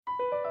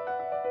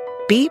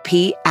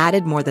BP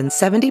added more than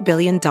 $70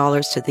 billion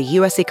to the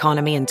U.S.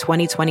 economy in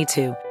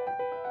 2022.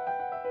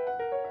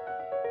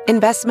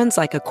 Investments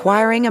like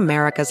acquiring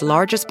America's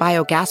largest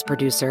biogas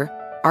producer,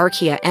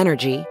 Archaea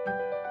Energy,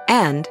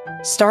 and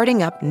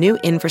starting up new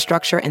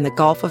infrastructure in the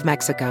Gulf of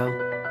Mexico.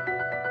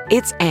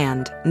 It's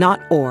and,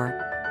 not or.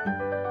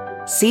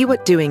 See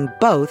what doing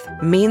both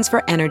means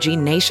for energy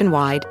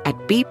nationwide at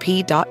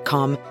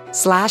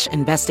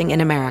bp.com/investing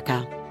in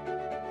America.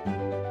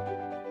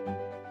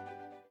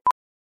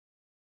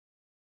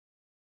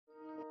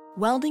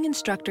 Welding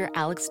instructor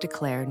Alex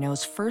DeClaire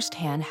knows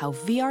firsthand how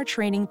VR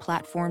training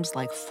platforms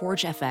like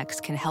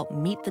ForgeFX can help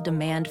meet the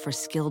demand for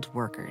skilled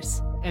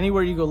workers.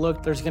 Anywhere you go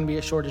look, there's going to be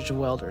a shortage of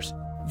welders.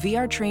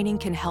 VR training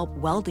can help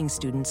welding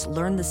students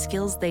learn the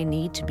skills they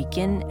need to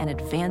begin and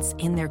advance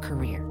in their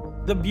career.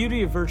 The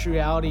beauty of virtual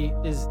reality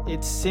is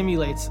it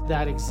simulates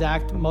that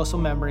exact muscle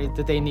memory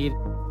that they need.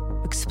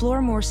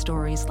 Explore more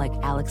stories like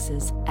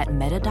Alex's at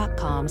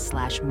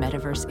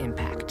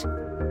meta.com/metaverseimpact.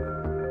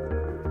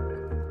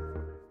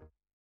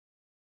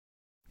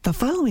 The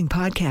following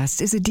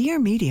podcast is a Dear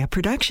Media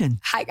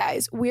production. Hi,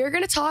 guys. We're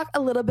going to talk a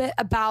little bit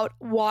about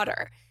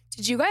water.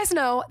 Did you guys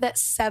know that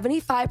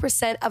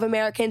 75% of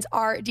Americans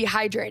are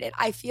dehydrated?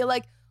 I feel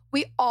like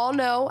we all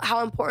know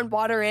how important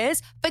water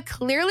is, but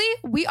clearly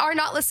we are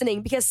not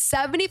listening because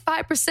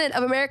 75%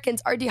 of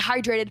Americans are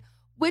dehydrated,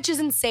 which is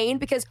insane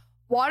because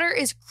water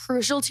is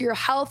crucial to your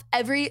health.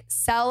 Every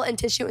cell and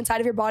tissue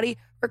inside of your body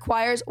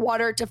requires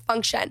water to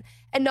function.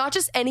 And not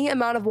just any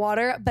amount of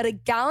water, but a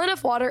gallon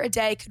of water a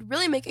day could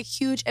really make a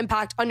huge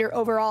impact on your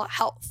overall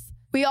health.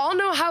 We all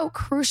know how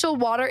crucial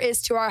water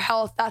is to our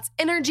health. That's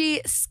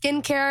energy,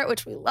 skincare,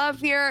 which we love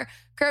here,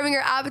 curbing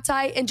your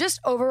appetite, and just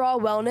overall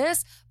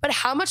wellness. But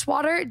how much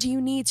water do you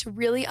need to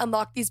really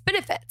unlock these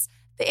benefits?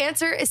 The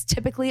answer is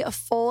typically a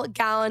full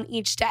gallon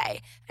each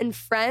day. And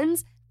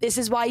friends, this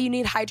is why you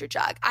need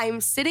HydroJug. I am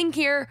sitting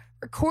here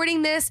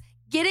recording this,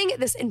 getting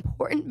this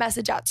important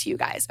message out to you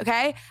guys,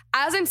 okay?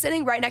 As I'm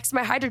sitting right next to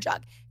my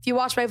HydroJug. If you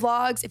watch my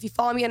vlogs, if you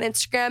follow me on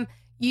Instagram,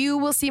 you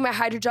will see my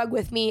HydroJug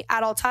with me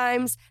at all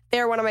times.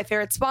 They're one of my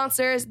favorite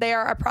sponsors. They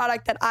are a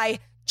product that I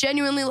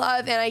genuinely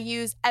love and I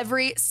use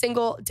every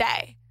single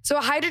day. So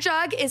a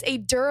HydroJug is a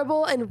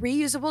durable and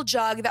reusable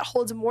jug that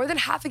holds more than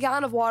half a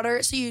gallon of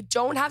water so you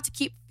don't have to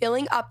keep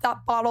filling up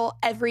that bottle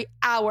every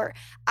hour.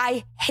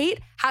 I hate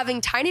having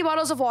tiny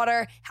bottles of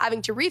water,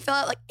 having to refill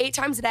it like 8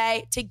 times a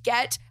day to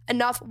get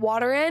enough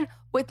water in.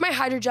 With my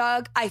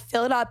HydroJug, I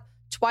fill it up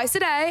twice a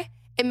day.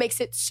 It makes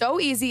it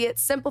so easy. It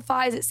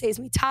simplifies, it saves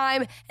me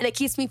time, and it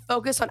keeps me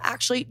focused on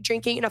actually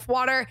drinking enough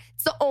water.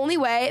 It's the only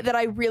way that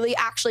I really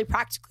actually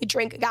practically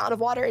drink a gallon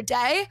of water a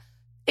day.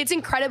 It's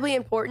incredibly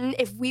important.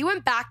 If we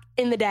went back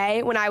in the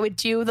day when I would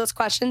do those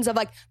questions of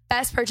like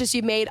best purchase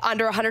you've made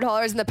under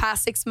 $100 in the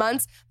past 6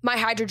 months, my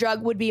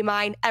HydroJug would be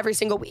mine every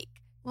single week.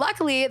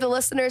 Luckily, the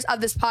listeners of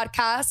this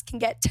podcast can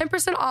get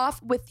 10%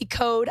 off with the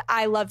code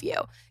I love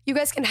you. You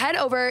guys can head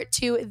over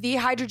to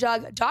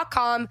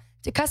thehydrojug.com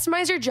to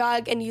customize your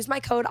jug and use my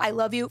code I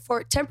love you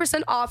for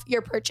 10% off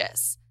your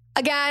purchase.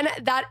 Again,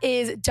 that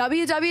is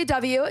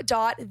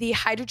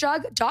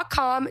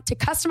www.thehydrojug.com to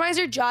customize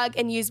your jug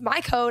and use my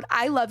code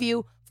I love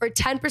you for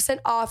 10%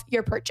 off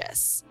your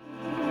purchase.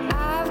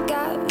 I've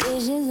got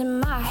visions in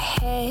my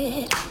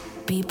head.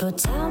 People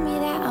tell me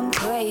that I'm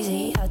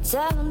crazy. I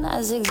tell them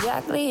that's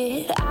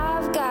exactly it.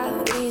 I've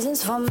got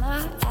reasons for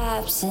my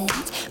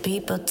absence.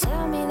 People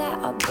tell me that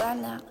I'll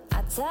burn out.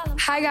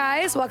 Hi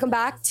guys, welcome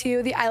back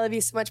to the I Love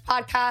You So Much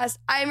podcast.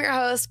 I am your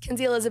host,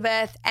 Kinsey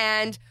Elizabeth,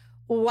 and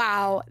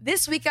wow,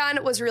 this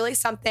weekend was really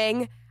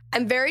something.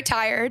 I'm very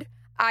tired.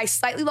 I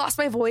slightly lost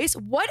my voice.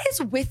 What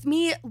is with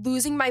me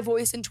losing my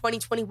voice in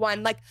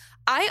 2021? Like,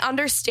 I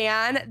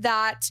understand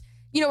that,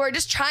 we're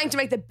just trying to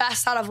make the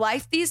best out of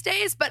life these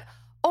days, but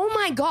oh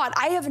my God,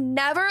 I have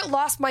never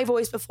lost my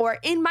voice before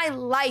in my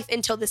life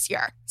until this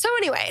year. So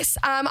anyways,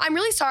 I'm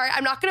really sorry.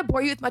 I'm not going to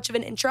bore you with much of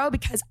an intro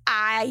because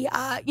I,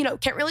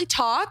 can't really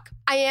talk.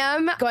 I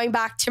am going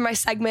back to my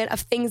segment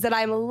of things that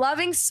I'm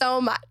loving so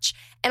much.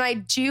 And I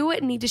do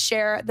need to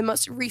share the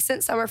most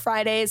recent Summer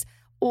Fridays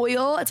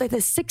oil. It's like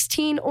the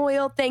 16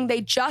 oil thing.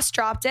 They just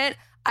dropped it.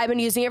 I've been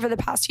using it for the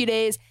past few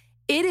days.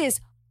 It is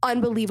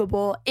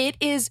unbelievable. It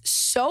is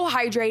so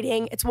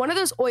hydrating. It's one of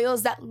those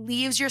oils that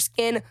leaves your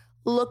skin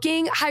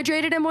looking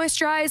hydrated and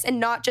moisturized and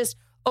not just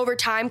over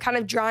time kind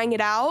of drying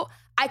it out.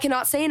 I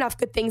cannot say enough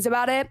good things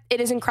about it. It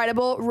is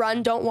incredible.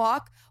 Run, don't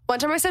walk. One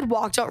time I said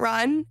walk, don't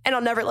run, and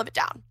I'll never live it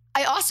down.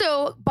 I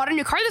also bought a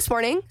new car this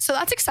morning, so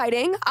that's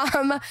exciting.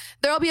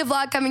 There'll be a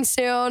vlog coming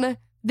soon.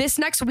 This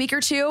next week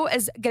or two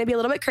is going to be a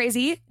little bit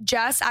crazy.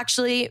 Jess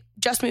actually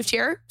just moved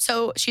here,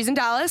 so she's in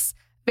Dallas.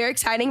 Very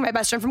exciting. My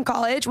best friend from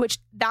college, which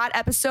that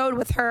episode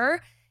with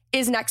her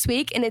is next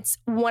week, and it's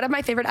one of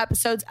my favorite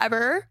episodes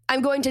ever.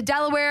 I'm going to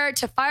Delaware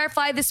to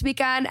Firefly this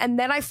weekend, and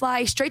then I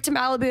fly straight to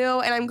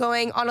Malibu, and I'm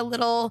going on a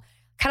little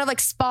kind of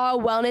like spa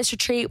wellness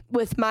retreat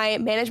with my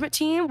management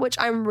team, which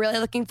I'm really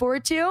looking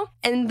forward to.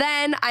 And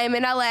then I am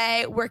in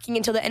LA working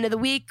until the end of the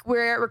week.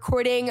 We're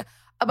recording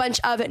a bunch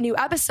of new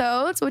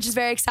episodes, which is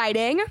very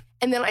exciting.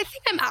 And then I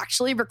think I'm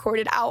actually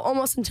recorded out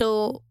almost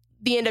until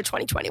the end of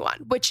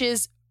 2021, which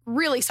is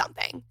really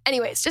something.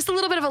 Anyways, just a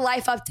little bit of a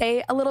life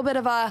update, a little bit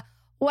of a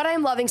what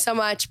I'm loving so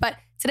much. But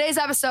today's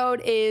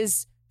episode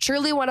is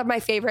truly one of my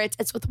favorites.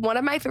 It's with one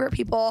of my favorite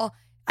people.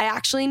 I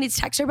actually need to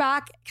text her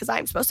back because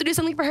I'm supposed to do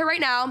something for her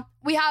right now.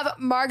 We have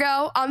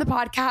Margo on the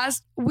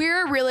podcast.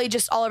 We're really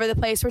just all over the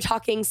place. We're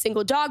talking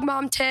single dog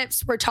mom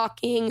tips. We're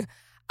talking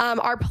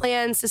our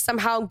plans to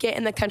somehow get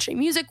in the country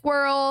music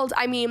world.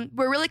 I mean,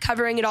 we're really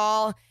covering it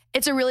all.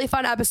 It's a really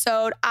fun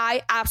episode.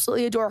 I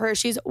absolutely adore her.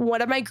 She's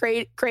one of my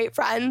great, great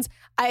friends.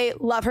 I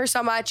love her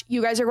so much.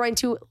 You guys are going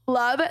to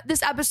love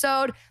this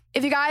episode.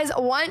 If you guys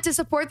want to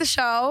support the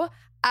show,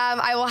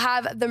 I will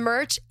have the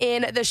merch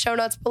in the show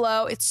notes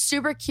below. It's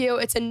super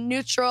cute. It's a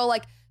neutral,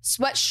 like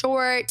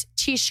sweatshirt,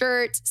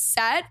 t-shirt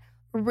set.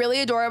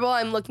 Really adorable.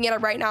 I'm looking at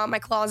it right now in my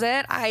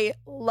closet. I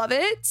love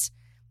it.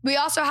 We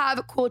also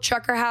have cool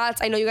trucker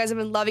hats. I know you guys have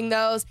been loving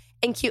those,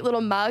 and cute little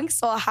mugs.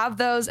 So I'll have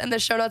those in the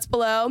show notes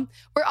below.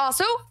 We're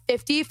also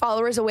 50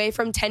 followers away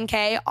from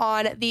 10K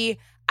on the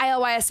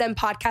ILYSM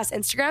podcast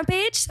Instagram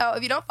page. So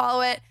if you don't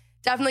follow it,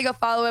 definitely go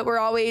follow it. We're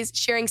always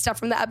sharing stuff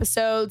from the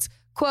episodes,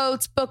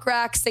 quotes, book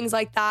recs, things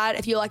like that.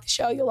 If you like the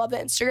show, you'll love the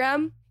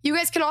Instagram. You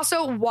guys can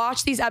also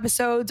watch these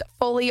episodes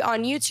fully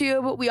on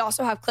YouTube. We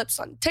also have clips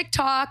on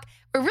TikTok.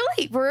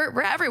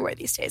 We're everywhere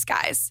these days,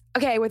 guys.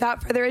 Okay,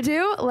 without further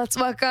ado, let's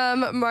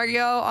welcome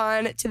Margo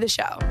on to the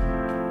show.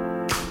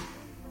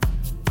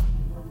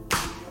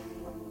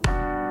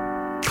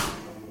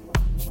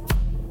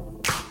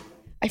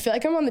 I feel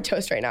like I'm on the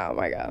toast right now,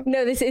 Margo.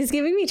 No, this is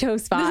giving me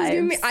toast vibes. This is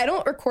giving me, I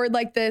don't record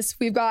like this.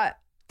 We've got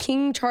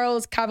King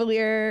Charles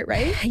Cavalier,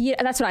 right?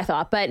 Yeah, that's what I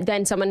thought. But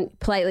then someone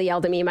politely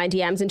yelled at me in my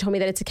DMs and told me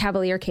that it's a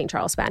Cavalier King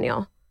Charles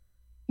Spaniel.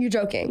 You're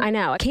joking. I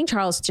know. King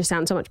Charles just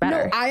sounds so much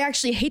better. No, I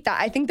actually hate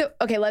that. I think that,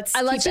 okay,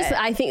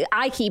 I think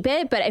I keep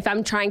it, but if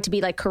I'm trying to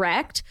be like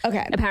correct,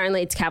 okay,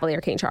 apparently it's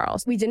Cavalier King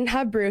Charles. We didn't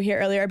have Brew here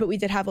earlier, but we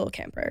did have Little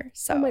Camper.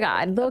 So. Oh my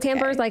God. Little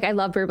Camper's like, I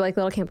love Brew, but like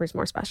Little Camper's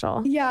more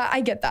special. Yeah,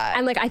 I get that.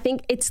 And like, I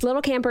think it's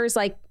Little Camper's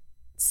like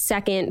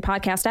second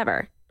podcast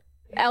ever.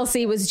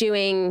 Elsie was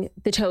doing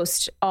the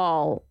toast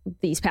all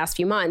these past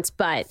few months,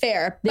 but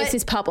fair. This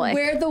is public.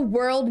 Where the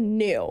world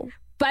knew.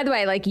 By the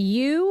way, like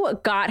you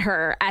got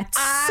her at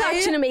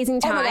such an amazing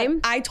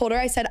time. I told her,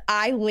 I said,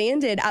 I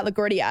landed at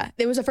LaGuardia.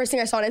 It was the first thing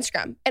I saw on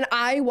Instagram. And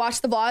I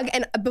watched the vlog.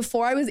 And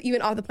before I was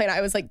even off the plane,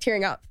 I was like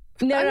tearing up.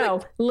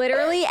 No,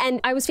 literally.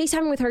 And I was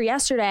FaceTiming with her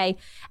yesterday,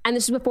 and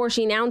this was before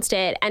she announced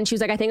it. And she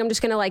was like, I think I'm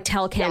just going to like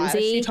tell Kenzie.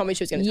 Yeah, she told me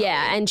she was going to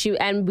tell me.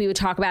 And we would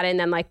talk about it, and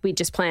then like we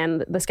just plan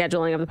the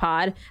scheduling of the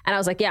pod. And I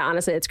was like, yeah,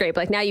 honestly, it's great.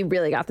 But like now you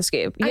really got the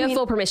scoop. You have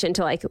full permission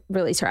to like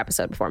release her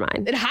episode before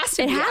mine. It has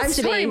to be. I'm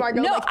sorry,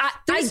 Margo. No, like,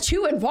 there's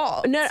two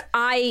involved. No,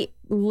 I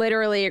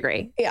literally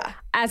agree. Yeah.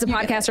 As a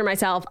podcaster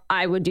myself,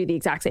 I would do the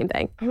exact same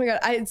thing. Oh my God.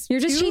 You're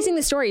just chasing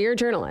the story. You're a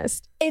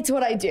journalist. It's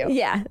what I do.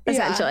 Yeah,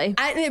 essentially.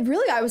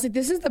 I was like,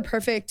 this is the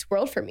perfect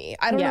world for me.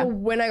 I don't know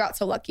when I got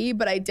so lucky,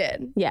 but I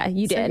did. Yeah,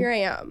 you did. So here I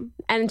am.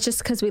 And it's just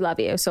because we love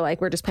you. So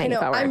like, we're just paying it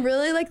forward. I'm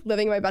really like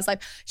living my best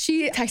life.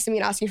 She texted me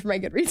and asked me for my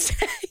Goodreads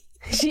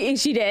today.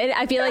 She did.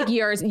 I feel like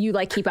you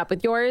like keep up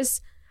with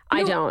yours.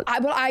 I don't.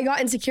 But I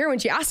got insecure when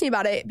she asked me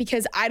about it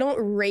because I don't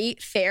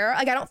rate fair.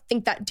 Like I don't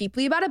think that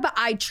deeply about it, but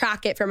I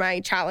track it for my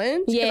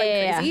challenge.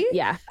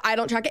 Yeah. I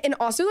don't track it. And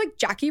also like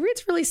Jackie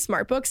reads really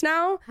smart books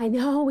now. I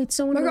know. It's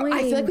so annoying.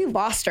 I feel like we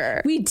lost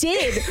her. We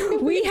did.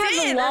 we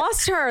have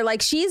lost her.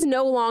 Like she's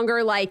no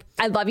longer like,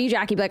 I love you,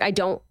 Jackie, but like I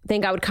don't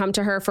think I would come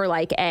to her for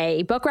like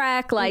a book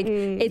rec. Like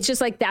it's just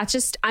like,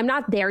 I'm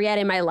not there yet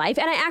in my life.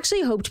 And I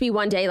actually hope to be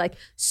one day like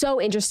so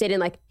interested in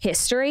like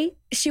history.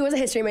 She was a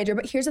history major,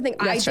 but here's the thing.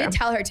 I did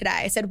tell her today.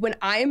 I said, when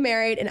I am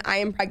married and I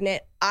am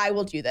pregnant, I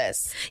will do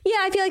this. Yeah,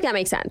 I feel like that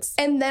makes sense.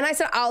 And then I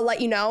said, I'll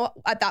let you know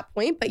at that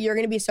point, but you're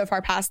going to be so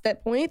far past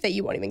that point that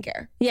you won't even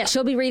care. Yeah,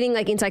 she'll be reading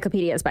like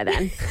encyclopedias by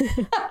then.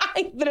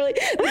 Literally,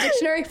 the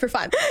dictionary for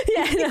fun.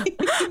 Yeah,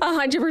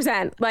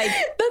 100%. Like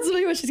that's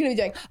literally what she's going to be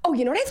doing. Oh,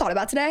 you know what I thought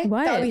about today?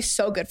 What? That would be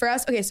so good for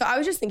us. Okay, so I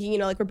was just thinking,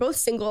 like we're both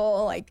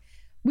single, like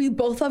we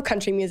both love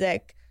country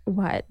music.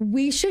 What?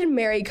 We should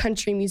marry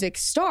country music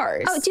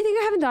stars. Oh, do you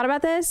think I haven't thought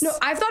about this? No,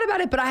 I've thought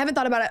about it, but I haven't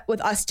thought about it with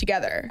us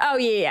together. Oh,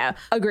 yeah.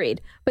 Agreed.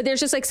 But there's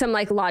just like some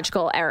like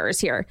logical errors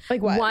here.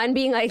 Like what? One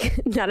being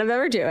like none of them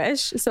are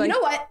Jewish. So like, you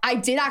know what? I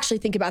did actually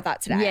think about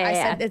that today. I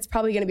said it's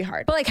probably going to be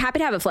hard. But like happy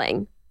to have a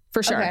fling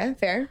for sure. Okay,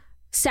 fair.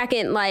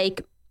 Second,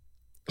 like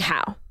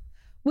how?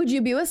 Would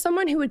you be with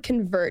someone who would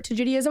convert to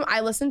Judaism?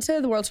 I listened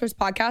to the World's First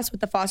podcast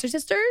with the Foster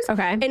sisters.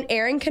 Okay. And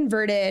Erin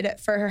converted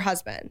for her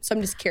husband. So I'm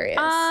just curious.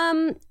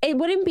 It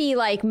wouldn't be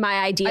like my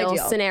ideal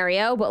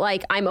scenario, but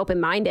like I'm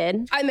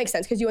open-minded. It makes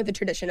sense because you went the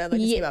tradition of like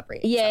the same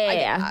upbringing.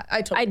 Yeah.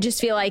 So I just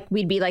feel like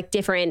we'd be like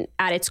different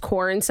at its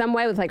core in some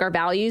way with like our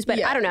values.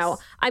 But I don't know.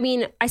 I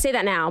mean, I say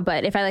that now,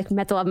 but if I like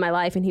met the love of my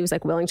life and he was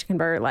like willing to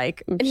convert,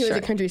 like and he was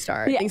a country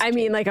star. Yeah, I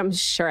mean, like I'm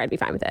sure I'd be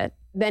fine with it.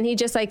 Then he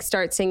just like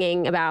starts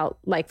singing about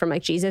like from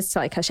like Jesus to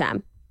like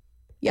Hashem.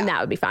 Yeah. And that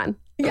would be fun.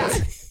 Yeah.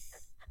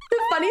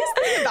 The funniest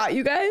thing about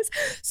you guys,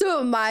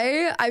 so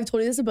I've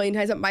told you this a billion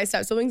times, but my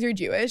step siblings are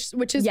Jewish,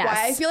 which is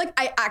why I feel like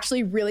I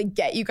actually really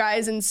get you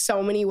guys in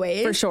so many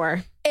ways. For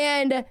sure.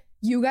 And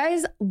you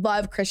guys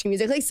love Christian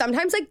music. Like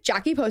sometimes like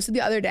Jackie posted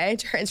the other day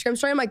to her Instagram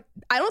story. I'm like,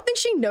 I don't think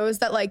she knows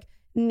that like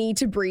Need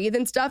to Breathe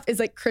and stuff is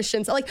like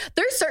Christian. So like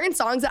there's certain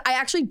songs that I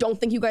actually don't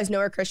think you guys know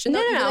are Christian.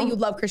 No. Though you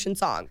love Christian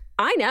song.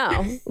 I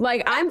know.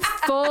 Like I'm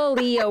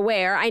fully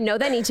aware. I know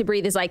that Need to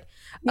Breathe is like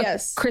a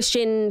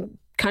Christian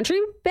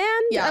country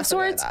band of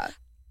sorts.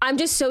 I'm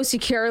just so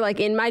secure like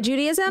in my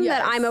Judaism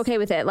that I'm okay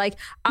with it. Like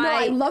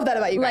I love that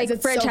about you guys. Like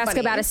it's Francesca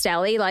so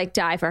Battistelli, like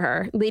die for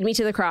her. Lead Me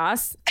to the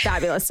Cross,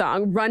 fabulous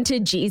song. Run to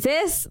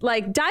Jesus,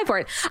 like die for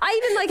it.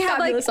 I even like have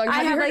fabulous like song.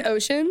 Have I have you heard like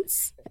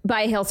Oceans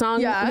by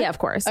Hillsong. Yeah, of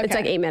course. Okay. It's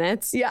like 8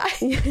 minutes. Yeah.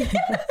 It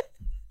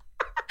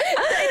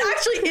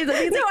actually is.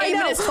 It's like 8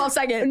 minutes, 12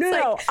 seconds.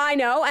 No, I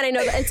know. And I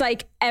know that it's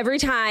like every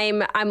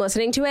time I'm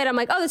listening to it, I'm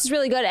like, oh, this is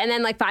really good. And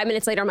then like 5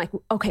 minutes later, I'm like,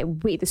 okay,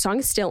 wait, the song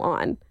is still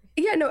on.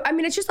 Yeah, no, I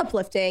mean, it's just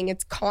uplifting.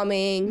 It's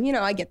calming. You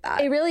know, I get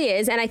that. It really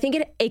is. And I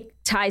think it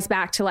ties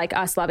back to like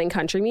us loving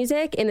country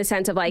music in the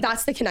sense of like.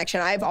 That's the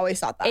connection. I've always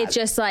thought that. It's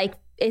just like,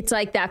 it's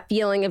like that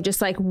feeling of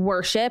just like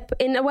worship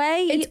in a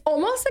way. It's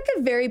almost like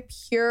a very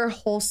pure,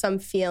 wholesome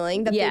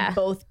feeling that they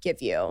both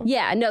give you.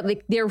 Yeah, no,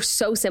 like they're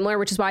so similar,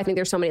 which is why I think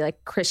there's so many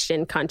like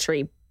Christian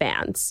country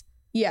bands.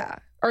 Yeah.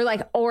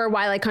 Or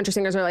why like country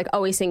singers are like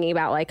always singing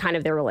about like kind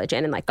of their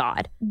religion and like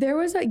God. There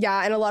was and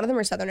a lot of them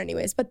are Southern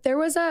anyways, but there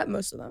was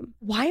most of them.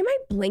 Why am I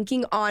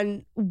blanking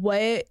on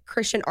what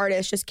Christian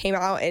artist just came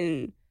out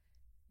and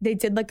they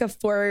did like a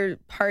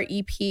 4-part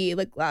EP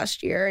like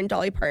last year and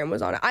Dolly Parton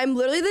was on it. I'm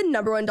literally the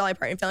 #1 Dolly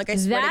Parton fan. Like I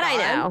swear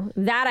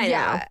that I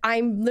know.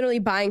 I'm literally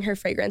buying her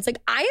fragrance. Like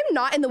I am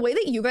not in the way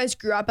that you guys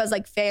grew up as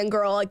like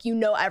fangirl, like you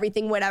know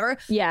everything, whatever.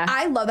 Yeah.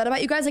 I love that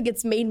about you guys. Like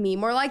it's made me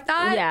more like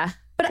that. Yeah.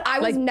 But I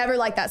was never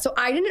like that. So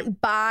I didn't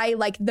buy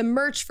like the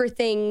merch for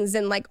things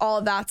and like all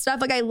of that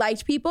stuff. Like I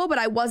liked people, but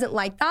I wasn't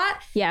like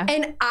that. Yeah.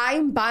 And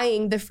I'm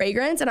buying the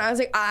fragrance and I was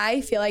like,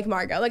 I feel like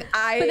Margo. But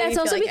that's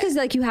also like because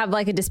like you have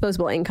like a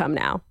disposable income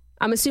now.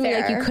 I'm assuming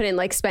like you couldn't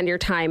like spend your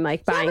time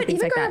like buying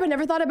things like that. I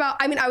never thought about,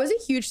 I mean, I was a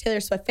huge Taylor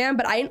Swift fan,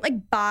 but I didn't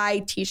like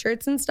buy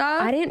t-shirts and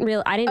stuff. I didn't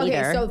either.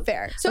 Okay, so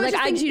fair. So like,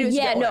 I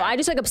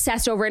just like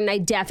obsessed over it and I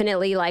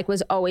definitely like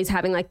was always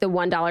having like the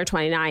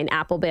 $1.29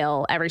 Apple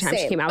bill every time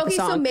she came out with a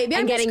song. So maybe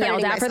I'm getting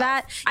yelled at myself for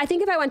that. I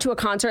think if I went to a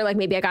concert, like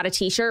maybe I got a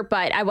t-shirt,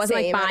 but I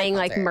wasn't like buying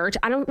like merch.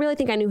 I don't really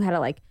think I knew how to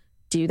like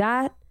do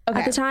that.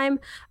 At the time.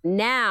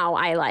 Now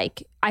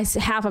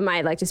half of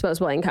my like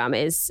disposable income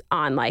is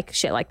on like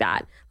shit like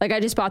that. Like I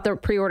just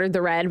pre-ordered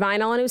the Red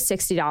vinyl and it was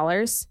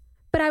 $60.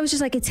 But I was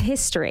just like, it's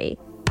history.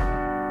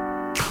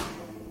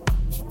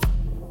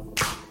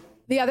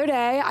 The other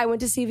day I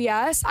went to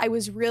CVS. I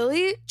was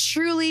really,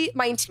 truly,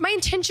 my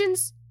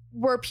intentions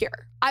were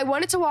pure. I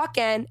wanted to walk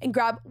in and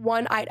grab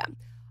one item.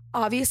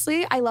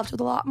 Obviously, I left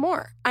with a lot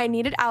more. I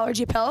needed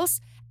allergy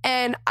pills.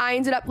 And I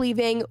ended up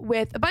leaving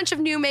with a bunch of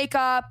new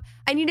makeup.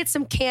 I needed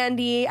some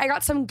candy. I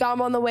got some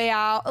gum on the way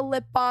out, a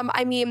lip balm.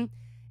 I mean,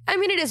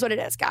 it is what it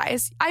is,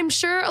 guys. I'm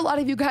sure a lot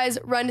of you guys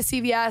run to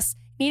CVS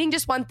needing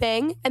just one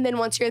thing. And then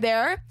once you're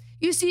there,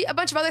 you see a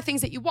bunch of other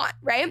things that you want,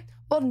 right?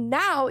 Well,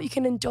 now you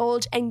can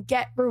indulge and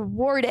get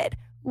rewarded.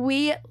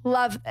 We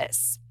love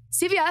this.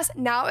 CVS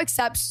now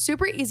accepts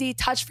super easy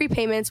touch-free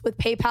payments with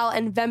PayPal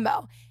and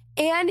Venmo.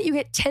 And you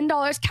get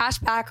 $10 cash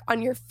back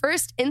on your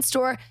first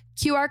in-store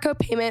QR code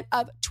payment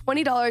of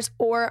 $20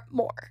 or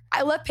more.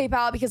 I love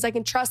PayPal because I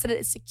can trust that it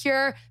is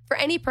secure for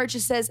any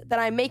purchases that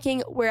I'm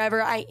making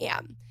wherever I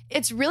am.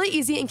 It's really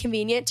easy and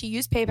convenient to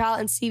use PayPal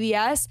and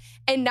CVS.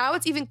 And now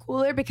it's even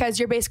cooler because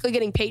you're basically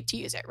getting paid to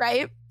use it,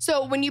 right?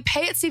 So when you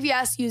pay at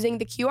CVS using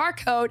the QR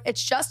code,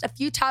 it's just a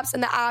few taps in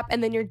the app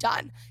and then you're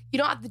done. You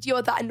don't have to deal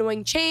with that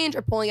annoying change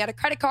or pulling out a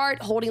credit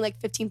card, holding like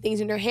 15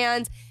 things in your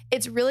hands.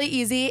 It's really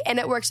easy and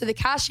it works for the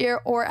cashier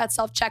or at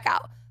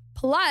self-checkout.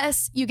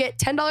 Plus, you get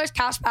 $10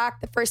 cash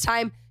back the first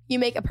time you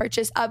make a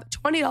purchase of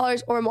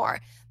 $20 or more.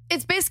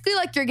 It's basically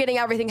like you're getting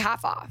everything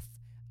half off.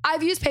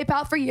 I've used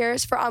PayPal for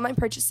years for online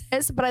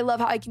purchases, but I love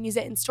how I can use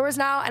it in stores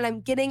now and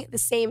I'm getting the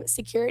same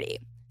security.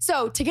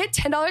 So to get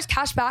 $10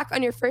 cash back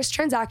on your first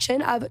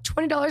transaction of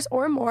 $20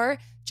 or more,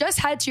 just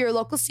head to your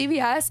local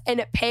CVS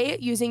and pay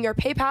using your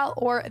PayPal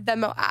or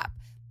Venmo app.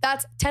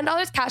 That's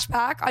 $10 cash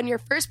back on your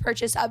first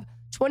purchase of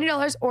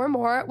 $20 or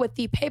more with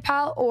the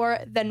PayPal or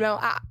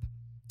Venmo app.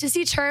 To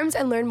see terms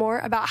and learn more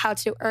about how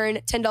to earn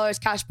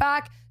 $10 cash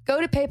back, go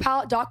to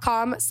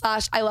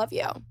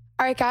paypal.com/ILoveYou. All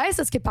right, guys,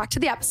 let's get back to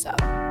the episode.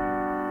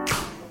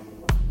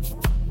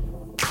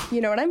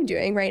 You know what I'm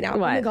doing right now?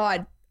 What?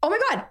 Oh my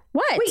God.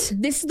 What? Wait,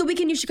 this is the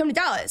weekend you should come to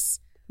Dallas.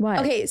 What?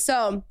 Okay,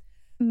 so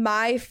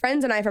my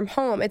friends and I from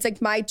home, it's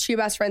like my two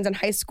best friends in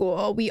high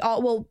school.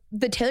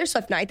 The Taylor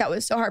Swift night, that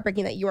was so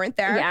heartbreaking that you weren't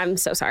there. Yeah, I'm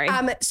so sorry.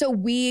 So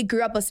we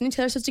grew up listening to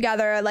Taylor Swift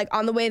together. Like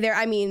on the way there,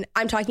 I mean,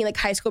 I'm talking like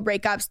high school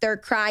breakups. They're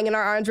crying in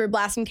our arms. We're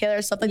blasting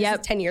Taylor Swift. Like this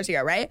is 10 years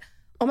ago, right?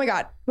 Oh my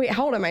God. Wait,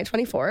 how old am I?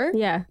 24?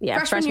 Yeah.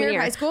 Freshman year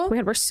of high school? Oh my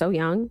God, we're so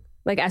young.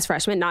 Like as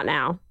freshmen, not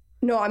now.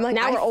 No, I'm like,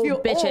 now I we're old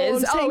feel bitches.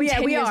 old Oh, yeah,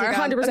 10 we years are,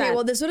 ago. 100%. Okay,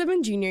 well, this would have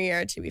been junior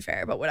year, to be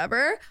fair, but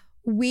whatever.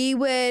 We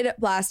would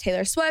blast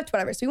Taylor Swift,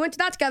 whatever. So we went to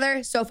that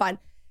together. So fun.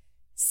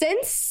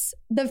 Since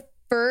the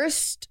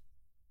first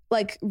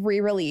like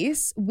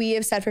re-release, we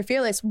have said for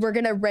Fearless, we're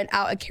going to rent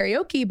out a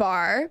karaoke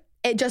bar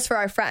just for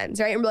our friends,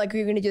 right? And we're like,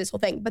 we're going to do this whole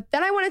thing. But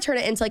then I want to turn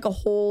it into like a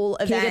whole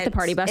event. Can you get the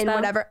party bus and though?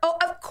 whatever. Oh,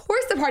 of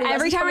course the party bus.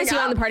 Every is time I coming see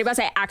you out. on the party bus,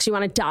 I actually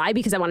want to die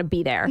because I want to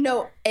be there.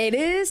 No, it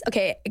is.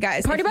 Okay,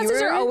 guys. Party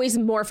buses are always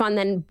more fun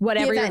than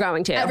whatever you're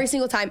going to. Every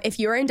single time. If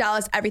you're in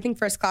Dallas, everything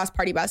first class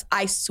party bus,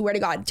 I swear to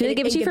God. Do they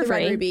give it to you for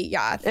free? Red Ruby.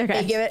 Yeah. Okay.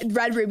 They give it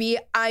Red Ruby.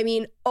 I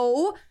mean,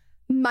 oh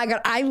my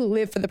God, I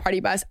live for the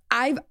party bus.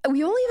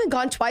 We've only even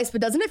gone twice, but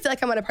doesn't it feel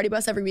like I'm on a party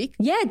bus every week?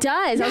 Yeah, it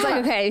does. Yeah. I was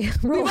like, okay.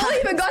 We've only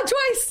even gone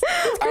twice.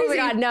 Oh my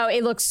God, no,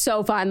 it looks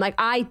so fun. Like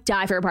I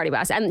die for a party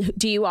bus. And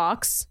do you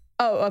aux?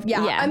 Oh,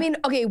 yeah. I mean,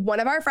 okay,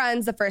 one of our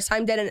friends the first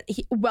time did, and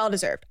well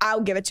deserved.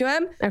 I'll give it to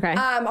him. Okay.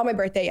 On my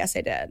birthday, yes,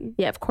 I did.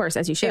 Yeah, of course,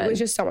 as you should. It was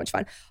just so much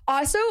fun.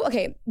 Also,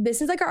 okay,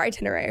 this is like our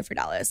itinerary for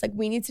Dallas. Like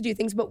we need to do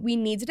things, but we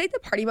need to take the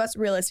party bus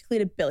realistically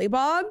to Billy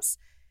Bob's,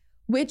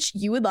 which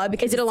you would love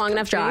because is it a long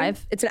enough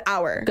drive? It's an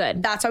hour.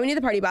 Good. That's why we need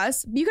the party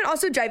bus. You can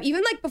also drive.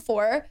 Even like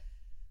before,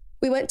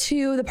 we went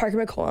to the Parker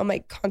McCollum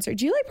like concert.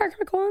 Do you like Parker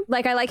McCollum?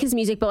 Like I like his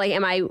music, but like,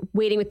 am I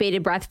waiting with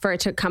bated breath for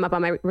it to come up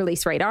on my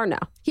release radar? No.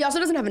 He also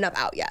doesn't have enough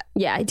out yet.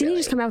 Yeah. Didn't he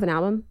just come out with an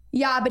album?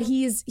 Yeah, but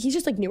he's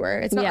just like newer.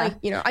 It's not like,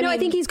 you know. I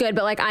think he's good,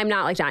 but like I'm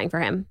not like dying for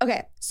him.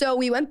 Okay, so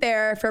we went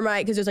there for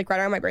because it was like right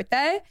around my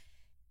birthday.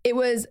 It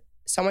was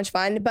so much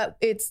fun, but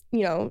it's,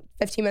 15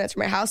 minutes from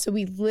my house. So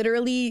we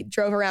literally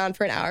drove around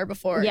for an hour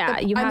before. Yeah,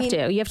 you have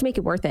to make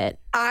it worth it.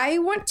 I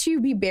want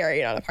to be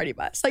buried on a party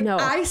bus. Like no,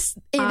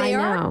 they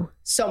are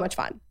so much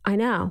fun. I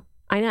know.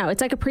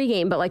 It's like a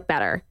pregame, but like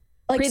better.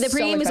 Like the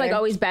pregame is like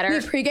always better. We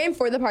pregame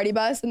for the party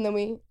bus and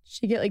then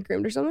she get like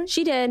groomed or something.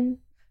 She did.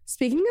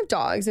 Speaking of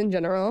dogs in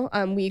general,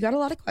 we got a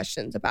lot of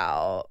questions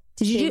about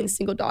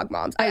single dog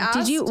moms.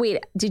 Did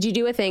you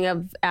do a thing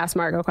of ask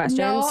Margo questions?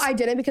 No, I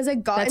didn't because I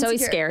got That's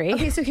always scary.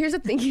 Okay, so here's the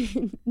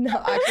thing. No,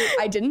 actually,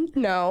 I didn't.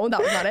 No, that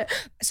was not it.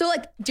 So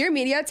like Dear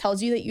Media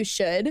tells you that you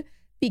should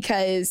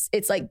because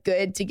it's like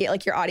good to get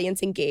like your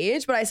audience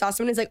engaged. But I saw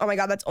someone who's like, oh my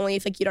God, that's only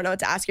if like you don't know what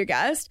to ask your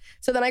guest.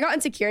 So then I got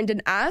insecure and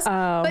didn't ask.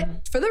 Oh.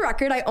 But for the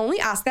record, I only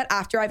ask that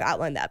after I've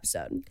outlined the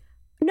episode.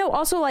 No,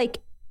 also like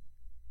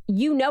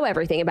you know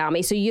everything about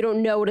me, so you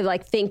don't know to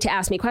like think to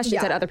ask me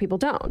questions that other people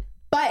don't.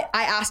 But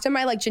I asked in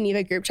my like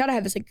Geneva group chat. I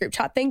have this like group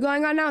chat thing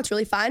going on now. It's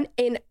really fun.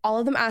 And all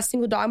of them asked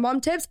single dog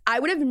mom tips.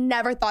 I would have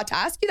never thought to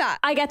ask you that.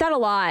 I get that a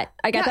lot.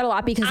 Because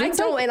I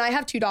don't, and I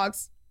have 2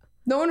 dogs.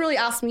 No one really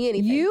asked me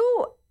anything.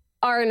 You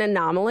are an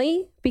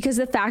anomaly because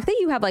the fact that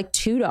you have like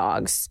 2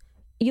 dogs,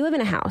 you live in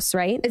a house,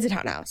 right? It's a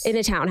townhouse. In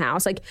a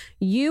townhouse. Like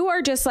you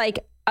are just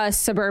like a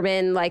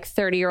suburban like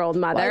 30-year-old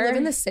mother. Well, I live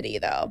in the city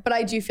though, but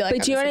I do feel like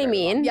But do you know what I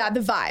mean? Mom. Yeah,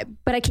 the vibe.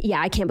 But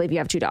I can't believe you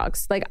have 2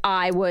 dogs. Like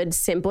I would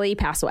simply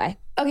pass away.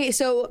 Okay,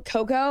 so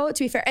Coco,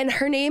 to be fair, and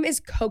her name is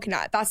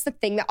Coconut. That's the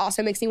thing that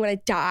also makes me want to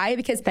die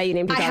because that you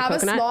named your dog I have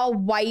Coconut? A small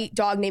white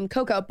dog named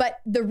Coco.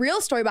 But the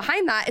real story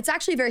behind that, it's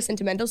actually a very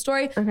sentimental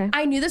story. Okay.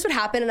 I knew this would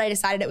happen and I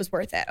decided it was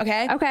worth it.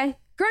 Okay.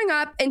 Growing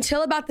up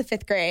until about the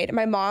 5th grade,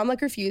 my mom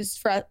like refused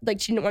for like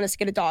she didn't want us to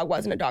get a dog,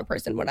 wasn't a dog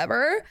person,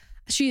 whatever.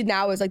 She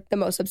now is like the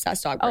most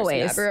obsessed dog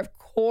person ever. Of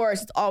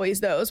course, it's always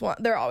those one.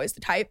 They're always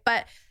the type.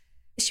 But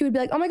she would be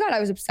like, oh my God, I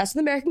was obsessed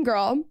with American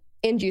Girl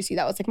and Juicy.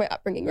 That was like my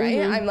upbringing, right?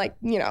 Mm-hmm. I'm like,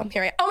 here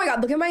I am. Oh my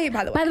God, look at my,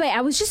 by the way.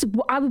 I was just,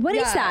 what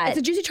is that? It's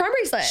a Juicy charm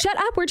bracelet. Shut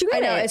up. Where'd you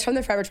get it? I know, it's from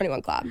the Forever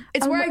 21 Club.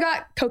 It's where I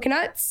got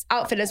Coconut's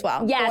outfit as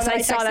well. Yes,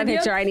 I saw that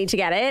picture. I need to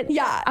get it.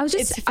 Yeah.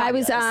 I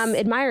was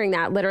admiring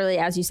that literally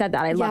as you said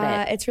that. I love it.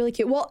 Yeah, it's really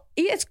cute. Well,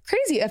 it's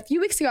crazy. A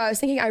few weeks ago, I was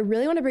thinking I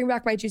really want to bring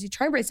back my Juicy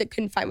charm bracelet.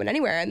 Couldn't find one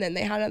anywhere. And then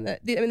they had on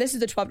this is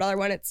the $12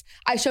 one.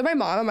 I showed my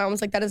mom and my mom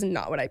was like, that is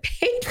not what I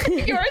paid for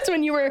yours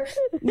when you were,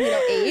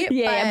 8.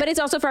 Yeah, but it's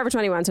also Forever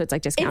 21, so it's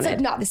like discounted. It's like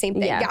not the same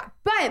thing. Yeah.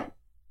 But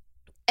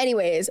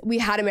anyways, we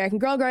had American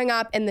Girl growing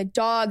up and the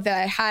dog that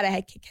I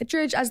had Kit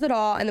Kittredge as the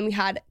doll. And then we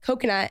had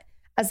Coconut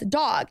as the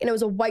dog. And it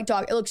was a white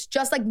dog. It looks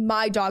just like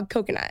my dog,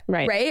 Coconut.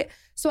 Right?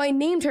 So I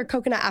named her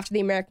Coconut after the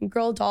American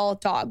Girl doll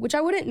dog, which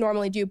I wouldn't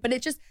normally do, but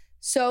it's just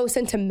so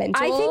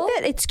sentimental. I think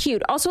that it's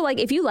cute. Also, like,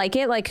 if you like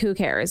it, like, who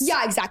cares?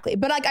 Yeah, exactly.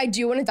 But like, I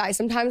do want to die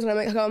sometimes when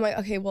I'm like,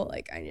 okay, well,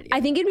 like, I need to.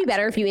 I think it'd be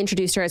better if you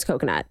introduced her as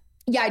Coconut.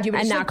 Yeah, I do. But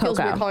and it not feels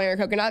Coco. weird calling her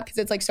Coconut because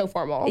it's like so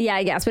formal. Yeah,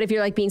 I guess. But if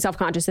you're like being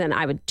self-conscious, then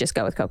I would just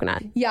go with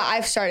Coconut. Yeah,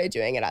 I've started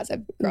doing it as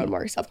I've grown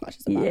more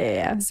self-conscious about it.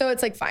 Yeah. So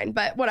it's like fine,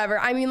 but whatever.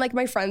 I mean, like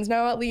my friends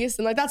know at least,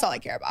 and like that's all I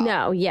care about.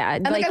 No, yeah.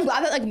 And like I'm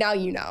glad that like now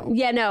you know.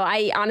 Yeah, no,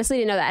 I honestly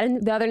didn't know that.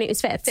 And the other name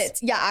is Fitz.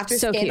 Fitz. Yeah, after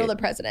so Scandal, cute.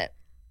 the president.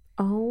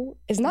 Oh,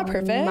 isn't that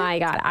perfect? My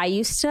God, I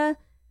used to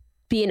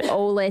be an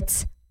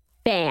Olit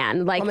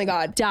fan. Like, oh my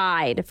God,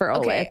 died for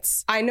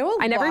Olits. Okay. I know.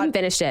 I never even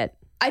finished it.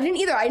 I didn't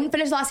either. I didn't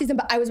finish last season,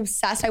 but I was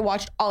obsessed. I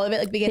watched all of it,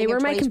 like beginning of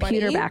 2020. They were my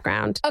computer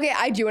background. Okay,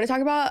 I do want to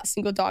talk about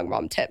single dog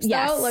mom tips.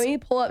 Yes. Though. Let me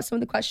pull up some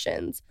of the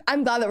questions.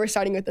 I'm glad that we're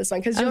starting with this one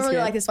because you don't really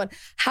like this one.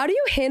 How do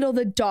you handle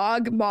the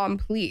dog mom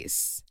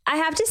police? I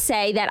have to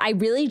say that I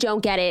really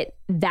don't get it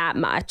that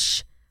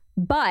much,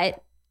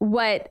 but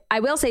what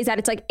I will say is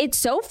that it's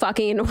so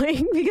fucking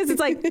annoying because it's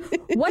like,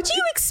 what do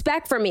you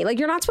expect from me? Like,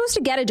 you're not supposed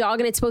to get a dog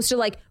and it's supposed to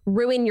like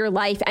ruin your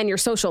life and your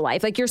social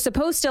life. Like, you're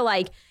supposed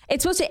to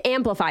it's supposed to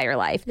amplify your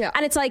life. Yeah.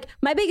 And it's like,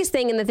 my biggest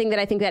thing and the thing that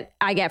I think that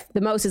I get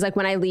the most is like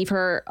when I leave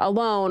her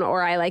alone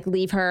or I like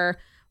leave her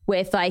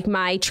with like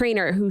my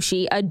trainer who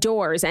she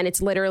adores and it's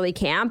literally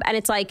camp. And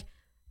it's like,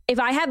 if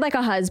I had like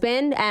a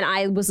husband and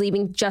I was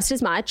leaving just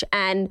as much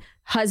and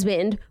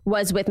husband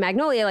was with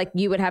Magnolia, like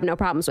you would have no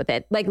problems with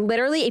it. Like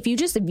literally, if you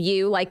just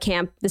view like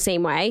camp the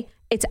same way,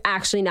 it's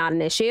actually not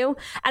an issue.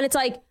 And it's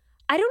like,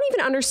 I don't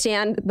even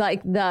understand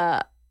like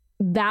the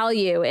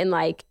value in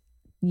like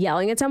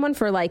yelling at someone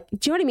for like,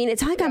 do you know what I mean?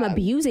 It's not like I'm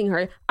abusing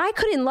her. I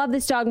couldn't love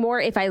this dog more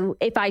if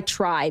I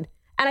tried.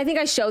 And I think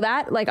I show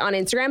that like on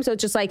Instagram. So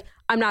it's just like,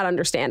 I'm not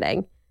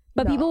understanding.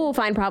 But people will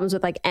find problems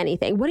with like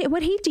anything.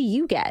 What hate do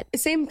you get?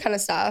 Same kind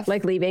of stuff.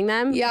 Like leaving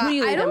them? Yeah. Who do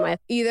you leave them with?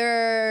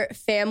 Either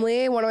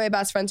family, one of my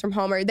best friends from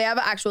home, or they have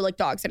an actual like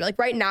dog sitter. Like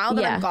right now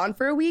that I'm gone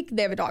for a week,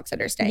 they have a dog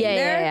sitter staying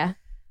there. Yeah.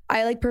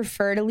 I like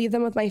prefer to leave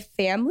them with my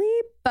family,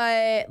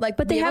 but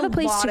they have a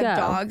place to go. Of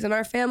dogs in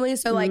our family.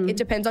 So like it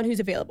depends on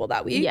who's available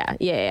that week.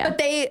 Yeah. But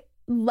they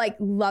like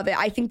love it.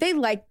 I think they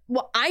like,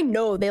 I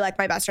know they like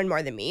my best friend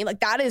more than me.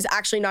 Like that is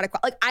actually not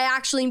like I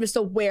actually am just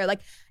aware. Like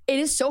it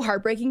is so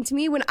heartbreaking to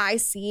me when I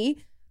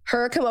see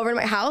her come over to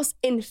my house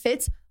and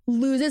Fitz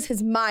loses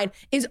his mind,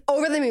 is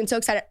over the moon, so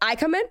excited. I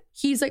come in,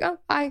 he's like, oh,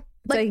 hi.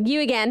 Like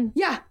you again.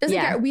 Yeah, doesn't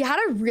care. We had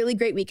a really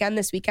great weekend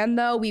this weekend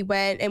though. We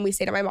went and we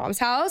stayed at my mom's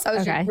house. I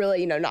was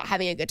really, not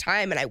having a good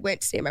time and I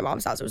went to stay at my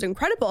mom's house. It was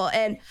incredible.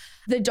 And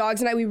the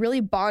dogs and I, we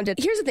really bonded.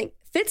 Here's the thing.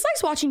 Fitz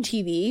likes watching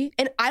TV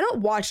and I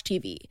don't watch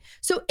TV.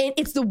 So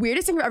it's the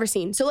weirdest thing I've ever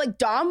seen. So like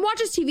Dom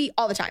watches TV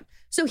all the time.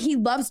 So he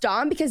loves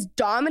Dom because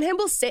Dom and him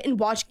will sit and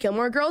watch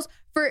Gilmore Girls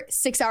for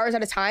 6 hours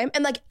at a time.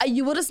 And like,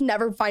 you will just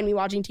never find me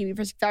watching TV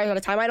for 6 hours at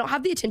a time. I don't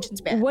have the attention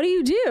span. What do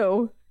you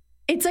do?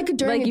 It's like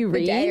during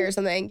the day or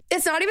something.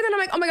 It's not even that I'm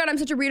like, oh my God, I'm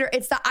such a reader.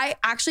 It's that I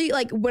actually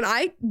like when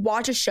I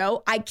watch a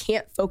show, I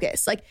can't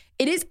focus. Like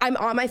it is, I'm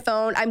on my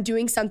phone, I'm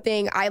doing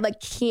something. I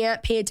like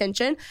can't pay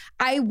attention.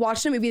 I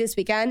watched a movie this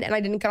weekend and I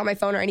didn't get on my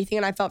phone or anything.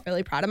 And I felt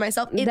really proud of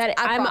myself.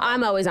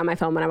 I'm always on my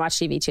phone when I watch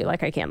TV too.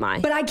 Like I can't lie.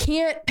 But I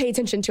can't pay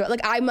attention to it.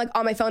 Like I'm like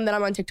on my phone, then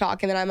I'm on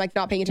TikTok and then I'm like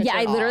not paying attention.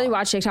 Yeah, I literally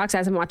watch TikToks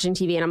as I'm watching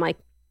TV and I'm like,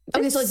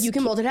 okay, so like you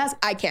can multitask.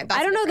 I can't.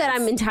 I don't know that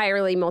I'm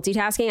entirely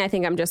multitasking. I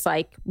think I'm just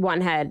like one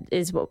head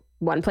is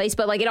one place,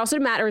 but like it also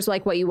matters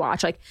like what you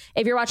watch. Like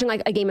if you're watching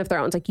like a Game of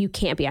Thrones, like you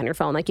can't be on your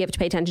phone. Like you have to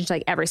pay attention to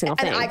like every single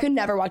thing. And I could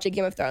never watch a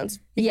Game of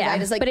Thrones. Yeah, I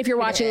just, like, but if you're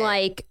watching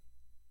like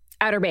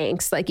Outer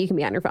Banks, like you can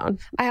be on your phone.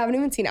 I haven't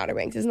even seen Outer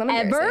Banks. Isn't that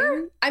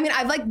embarrassing? I mean,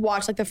 I've like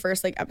watched like the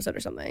first like episode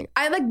or something.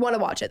 I like want to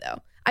watch it though.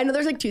 I know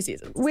there's like 2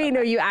 seasons. Wait, no,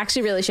 you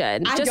actually really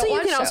should. Just so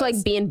you can also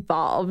like be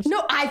involved.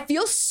 No, I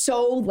feel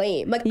so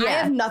lame. Like I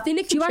have nothing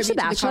to contribute to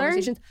the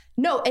conversations.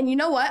 No, and you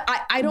know what?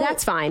 I don't.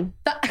 That's fine.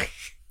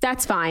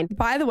 That's fine.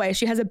 By the way,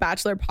 she has a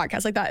Bachelor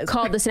podcast like that.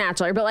 Called The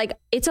Snatchelor, but like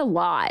it's a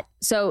lot.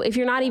 So if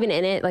you're not even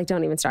in it, like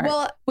don't even start.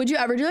 Well, would you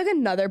ever do like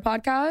another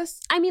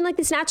podcast? I mean, like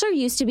The Snatchelor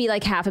used to be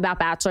like half about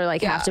Bachelor,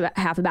 like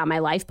half about my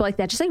life, but like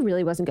that just like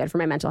really wasn't good for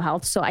my mental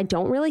health. So I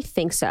don't really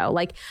think so.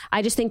 Like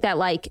I just think that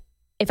like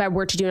if I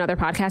were to do another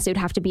podcast, it would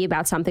have to be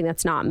about something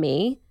that's not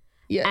me.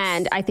 Yes.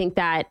 And I think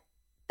that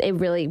it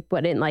really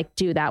wouldn't like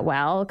do that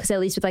well because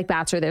at least with like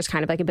Bachelor, there's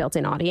kind of like a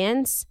built-in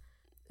audience.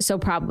 So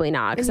probably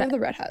not. And you have the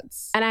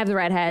redheads. And I have the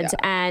redheads.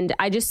 Yeah. And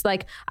I just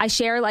like, I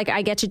share, like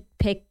I get to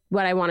pick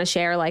what I want to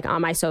share like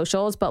on my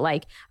socials, but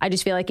like, I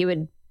just feel like it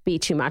would be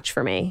too much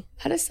for me.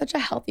 That is such a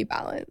healthy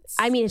balance.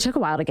 I mean, it took a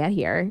while to get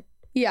here.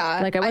 Yeah.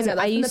 Like I know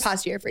that's in the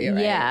past year for you,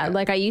 right? Yeah.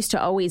 Like I used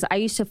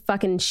to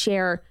fucking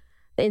share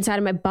the inside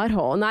of my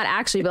butthole. Not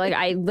actually, but like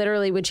I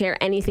literally would share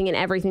anything and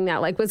everything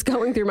that like was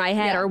going through my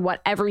head or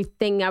what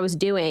everything I was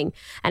doing.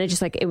 And it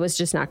just like, it was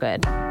just not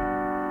good.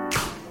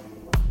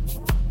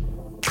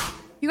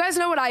 You guys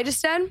know what I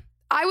just did?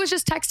 I was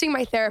just texting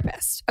my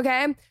therapist,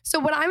 okay? So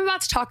what I'm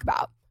about to talk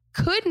about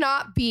could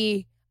not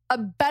be a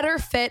better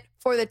fit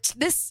for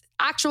this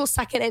actual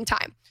second in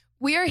time.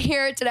 We are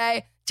here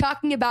today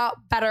talking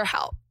about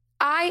BetterHelp.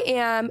 I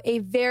am a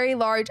very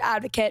large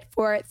advocate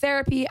for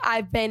therapy.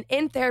 I've been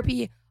in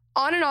therapy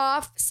on and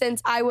off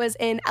since I was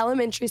in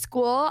elementary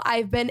school.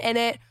 I've been in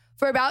it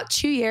for about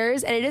 2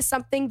 years, and it is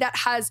something that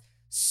has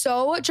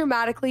so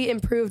dramatically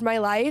improved my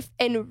life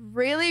and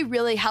really,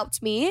 really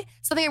helped me.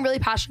 Something I'm really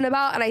passionate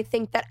about, and I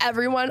think that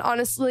everyone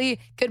honestly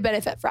could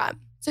benefit from.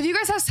 So if you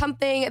guys have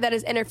something that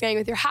is interfering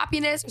with your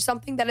happiness or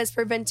something that is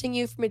preventing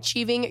you from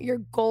achieving your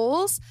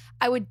goals,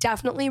 I would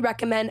definitely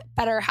recommend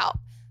BetterHelp.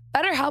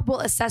 BetterHelp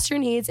will assess your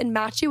needs and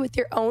match you with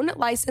your own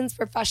licensed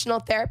professional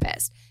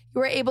therapist.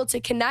 You are able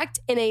to connect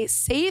in a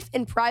safe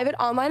and private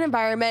online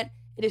environment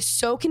It is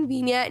so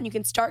convenient and you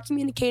can start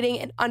communicating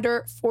in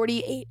under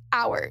 48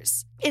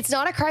 hours. It's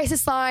not a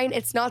crisis line,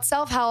 it's not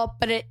self-help,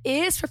 but it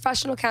is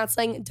professional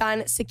counseling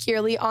done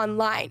securely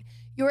online.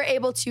 You are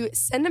able to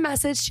send a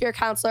message to your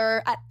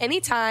counselor at any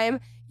time.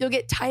 You'll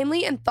get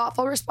timely and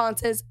thoughtful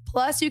responses,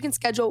 plus you can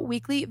schedule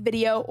weekly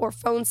video or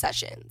phone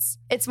sessions.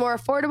 It's more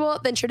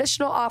affordable than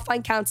traditional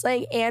offline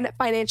counseling, and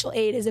financial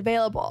aid is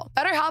available.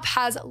 BetterHelp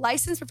has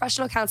licensed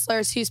professional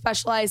counselors who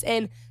specialize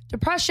in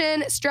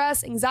depression,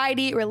 stress,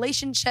 anxiety,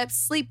 relationships,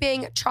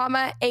 sleeping,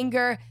 trauma,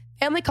 anger,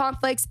 family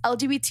conflicts,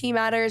 LGBT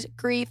matters,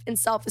 grief, and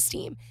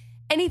self-esteem.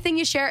 Anything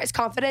you share is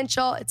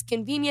confidential, it's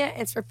convenient,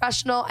 it's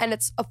professional, and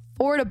it's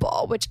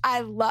affordable, which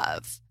I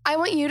love. I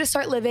want you to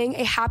start living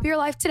a happier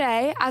life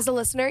today. As a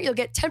listener, you'll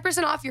get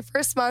 10% off your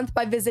first month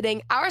by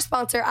visiting our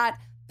sponsor at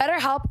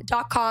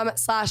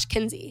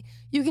BetterHelp.com/Kinsey.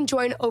 You can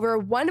join over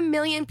 1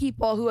 million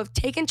people who have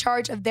taken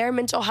charge of their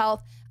mental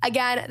health.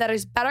 Again, that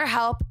is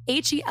BetterHelp,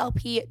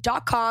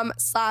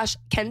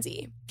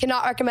 HELP.com/Kinsey.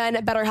 Cannot recommend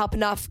BetterHelp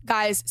enough,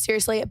 guys.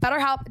 Seriously,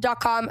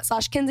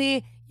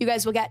 BetterHelp.com/Kinsey. You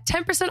guys will get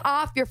 10%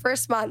 off your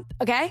first month,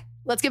 okay?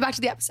 Let's get back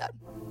to the episode.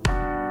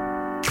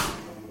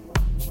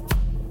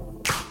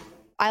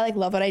 I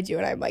love what I do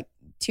and I'm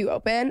too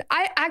open.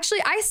 I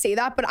say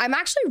that, but I'm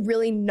actually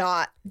really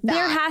not that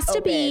There has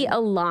to be a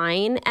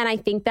line. And I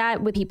think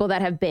that with people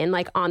that have been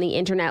on the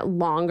internet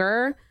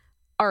longer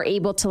are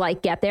able to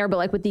get there.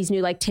 But with these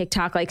new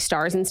TikTok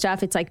stars and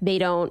stuff, it's they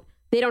don't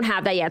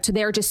have that yet. So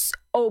they're just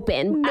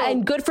open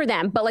and good for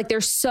them. But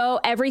there's so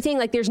everything,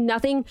 there's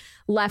nothing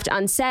left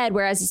unsaid.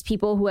 Whereas these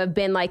people who have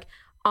been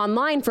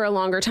online for a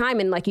longer time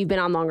and you've been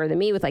on longer than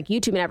me with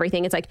YouTube and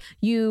everything, it's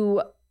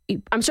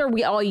I'm sure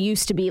we all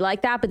used to be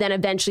like that, but then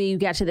eventually you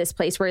get to this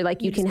place where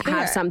you can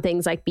have some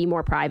things be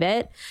more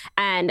private.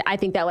 And I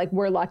think that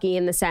we're lucky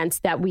in the sense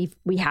that we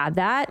have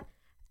that.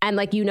 And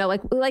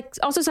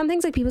also some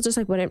things people just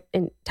wouldn't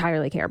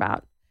entirely care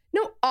about.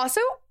 No,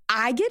 also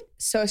I get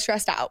so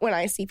stressed out when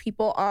I see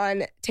people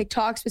on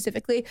TikTok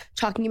specifically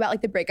talking about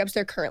the breakups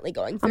they're currently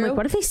going through. I'm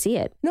what if they see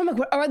it? No, I'm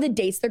what are the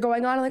dates they're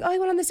going on? I'm I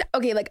went on this.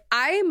 Okay,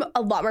 I'm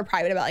a lot more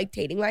private about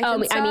dating life.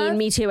 Oh, I mean,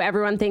 me too.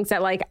 Everyone thinks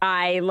that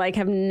I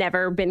have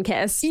never been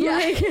kissed. Yeah.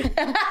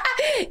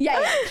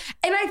 yeah.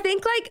 And I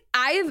think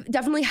I've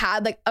definitely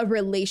had a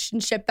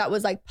relationship that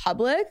was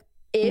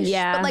public-ish.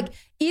 Yeah. But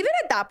even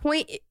at that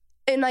point,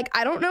 and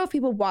I don't know if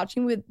people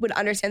watching would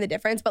understand the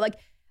difference, but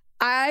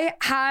I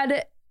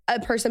had a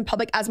person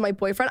public as my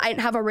boyfriend. I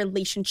didn't have a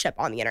relationship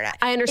on the internet.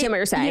 I understand what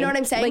you're saying. You know what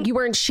I'm saying? You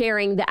weren't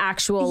sharing the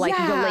actual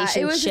relationship.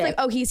 It was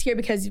just he's here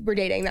because we're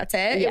dating. That's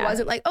it. Yeah. It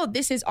wasn't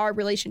this is our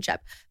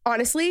relationship.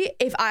 Honestly,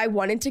 if I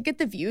wanted to get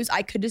the views,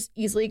 I could just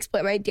easily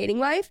exploit my dating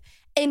life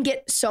and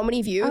get so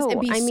many views and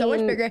be so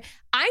much bigger.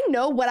 I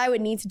know what I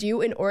would need to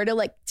do in order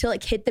to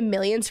hit the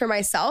millions for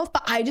myself,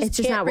 but I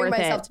just can't bring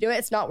myself to do it.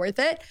 It's not worth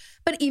it.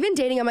 But even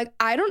dating, I'm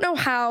I don't know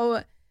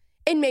how.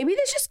 And maybe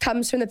this just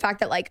comes from the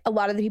fact that a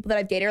lot of the people that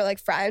I've dated are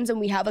friends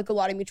and we have a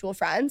lot of mutual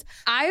friends.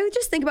 I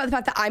just think about the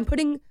fact that I'm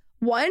putting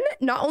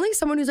not only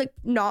someone who's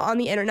not on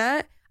the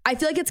internet, I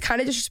feel it's kind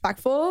of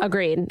disrespectful.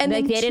 Agreed. And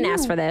they didn't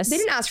ask for this. They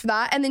didn't ask for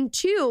that. And then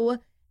two,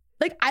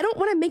 I don't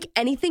want to make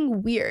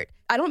anything weird.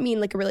 I don't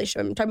mean a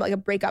relationship. I'm talking about a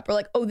breakup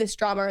or this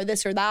drama or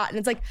this or that.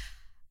 And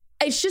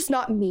it's just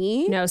not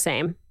me. No,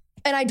 same.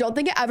 And I don't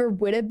think it ever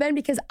would have been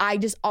because I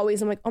just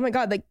always am oh my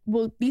God,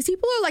 well, these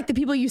people are the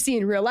people you see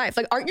in real life.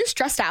 Aren't you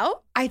stressed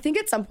out? I think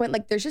at some point,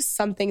 there's just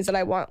some things that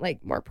I want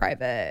more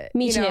private.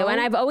 Me too. And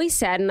I've always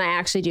said, and I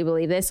actually do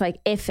believe this,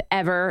 if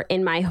ever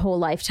in my whole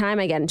lifetime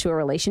I get into a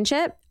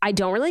relationship, I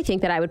don't really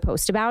think that I would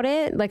post about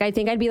it. I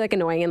think I'd be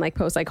annoying and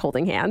post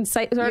holding hands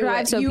sort of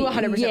vibe. So you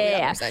 100%.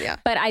 Yeah.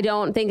 But I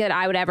don't think that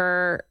I would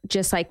ever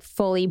just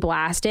fully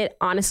blast it,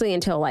 honestly,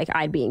 until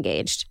I'd be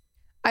engaged.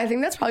 I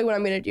think that's probably what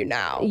I'm going to do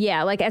now.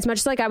 Yeah. As much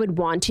as I would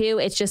want to,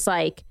 it's just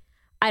I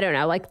don't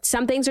know.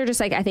 Some things are just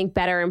I think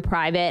better in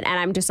private. And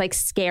I'm just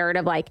scared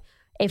of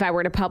if I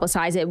were to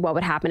publicize it, what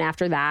would happen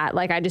after that?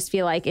 I just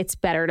feel it's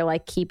better to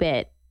keep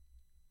it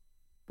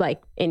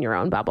in your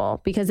own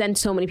bubble because then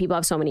so many people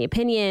have so many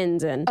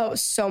opinions and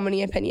so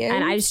many opinions.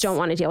 And I just don't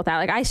want to deal with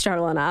that. I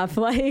struggle enough.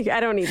 I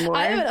don't need more.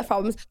 I have enough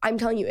problems. I'm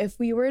telling you, if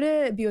we were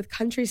to be with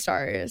country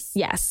stars.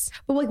 Yes.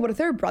 But what if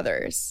they're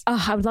brothers?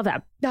 Oh, I would love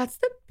that. That's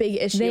the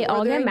big issue. They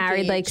all get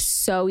married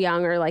so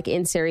young or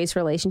in serious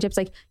relationships.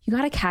 You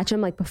got to catch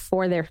them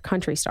before they're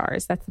country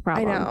stars. That's the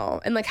problem. I know.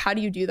 And how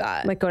do you do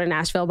that? Go to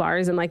Nashville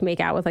bars and make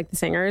out with the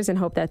singers and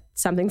hope that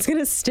something's going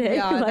to stick.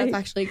 Yeah, that's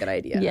actually a good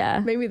idea.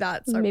 Yeah. Maybe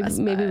that's our best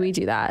bet. Maybe we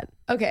do that.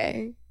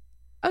 Okay.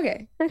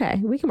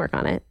 We can work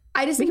on it.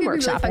 I just think it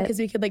would be really fun because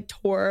we could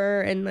tour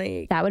and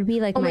that would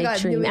be my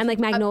dream. And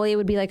Magnolia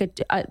would be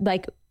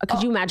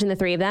could you imagine the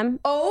three of them?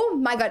 Oh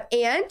my God.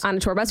 And on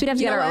a tour bus, we'd have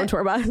to get our own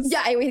tour bus.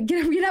 Yeah. And we'd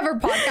have our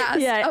podcast.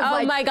 Yeah.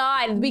 Oh my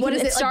God. We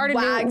could start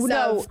a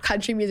new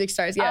country music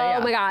stars. Yeah.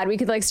 Oh my God. We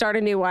could start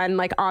a new one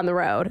on the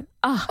road.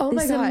 Oh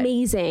my God.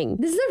 Amazing.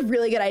 This is a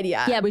really good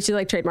idea. Yeah. We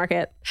should trademark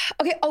it.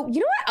 Okay. Oh, you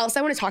know what else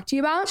I want to talk to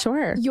you about?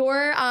 Sure.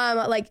 Your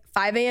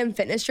 5 a.m.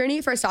 fitness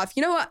journey. First off,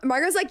 you know what?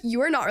 Margo's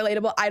you are not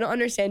relatable. I don't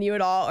understand you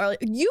at all. Or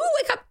you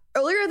wake up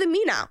earlier than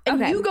me now. And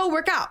you go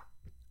work out.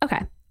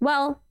 Okay.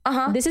 Well,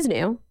 this is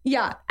new.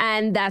 Yeah.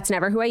 And that's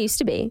never who I used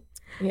to be.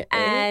 Yeah.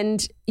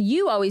 And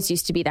you always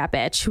used to be that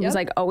bitch who was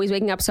like always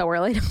waking up so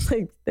early. I was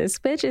like, this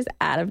bitch is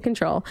out of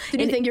control.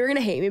 Did you think you were going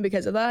to hate me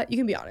because of that? You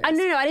can be honest.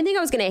 No, I didn't think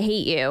I was going to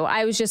hate you.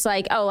 I was just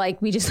like, oh,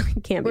 like we just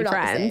can't be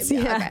friends.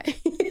 Yeah. Okay.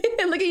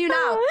 Look at you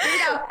now.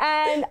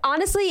 And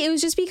honestly, it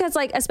was just because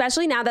like,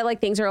 especially now that like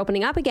things are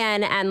opening up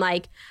again and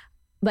like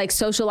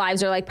social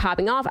lives are like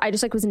popping off. I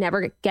just like was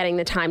never getting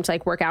the time to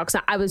like work out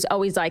because I was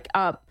always like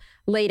up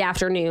late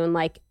afternoon,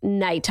 like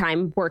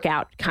nighttime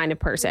workout kind of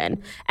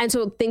person. And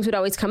so things would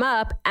always come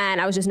up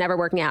and I was just never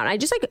working out. And I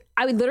just like,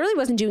 I literally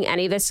wasn't doing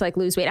any of this to like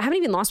lose weight. I haven't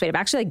even lost weight. I've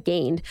actually like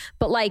gained,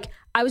 but like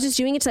I was just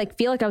doing it to like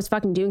feel like I was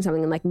fucking doing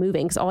something and like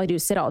moving because all I do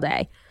is sit all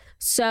day.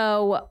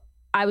 So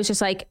I was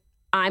just like,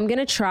 I'm going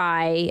to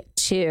try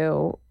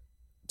to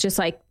just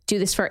like do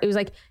this it was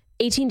like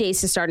 18 days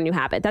to start a new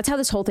habit. That's how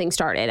this whole thing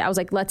started. I was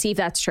like, let's see if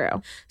that's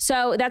true.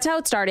 So that's how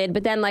it started.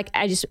 But then like,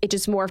 it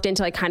just morphed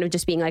into like kind of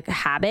just being like a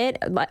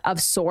habit of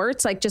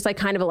sorts, like just like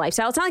kind of a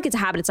lifestyle. It's not like it's a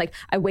habit. It's like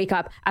I wake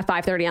up at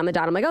 5:30 on the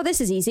dot. I'm like, oh, this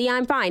is easy.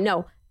 I'm fine.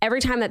 No, every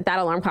time that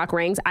alarm clock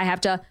rings, I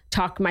have to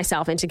talk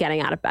myself into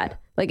getting out of bed.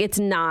 Like it's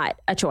not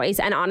a choice.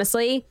 And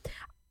honestly,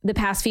 the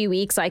past few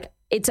weeks, like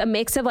it's a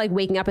mix of like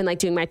waking up and like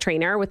doing my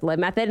trainer with Live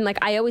Method. And like,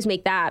 I always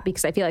make that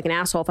because I feel like an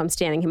asshole if I'm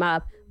standing him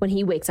up when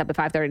he wakes up at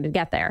 5:30 to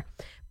get there.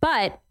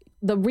 But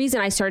the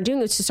reason I started doing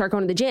it was to start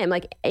going to the gym,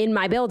 like in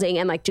my building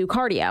and like do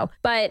cardio.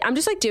 But I'm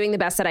just like doing the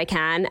best that I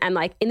can. And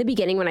like in the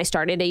beginning when I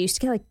started, I used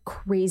to get like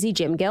crazy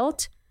gym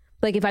guilt.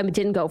 Like if I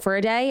didn't go for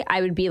a day, I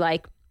would be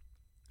like,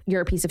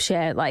 you're a piece of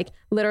shit. Like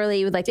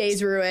literally with like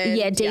days ruined.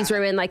 Yeah, days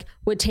ruined, like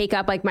would take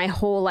up like my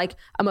whole like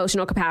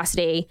emotional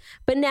capacity.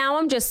 But now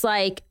I'm just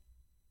like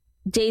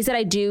days that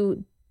I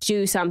do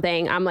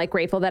something, I'm like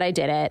grateful that I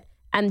did it.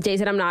 And days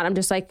that I'm not, I'm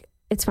just like,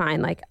 it's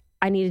fine. Like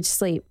I needed to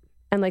sleep.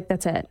 And like,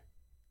 that's it.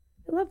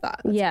 I love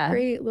that. That's a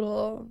great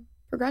little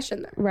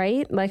progression there.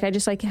 Right? Like I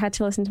just like had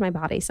to listen to my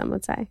body, some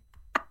would say.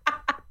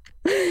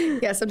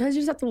 Yeah, sometimes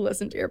you just have to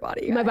listen to your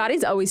body. My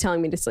body's always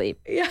telling me to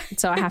sleep. Yeah.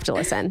 So I have to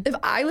listen. If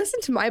I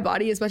listened to my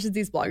body as much as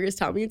these bloggers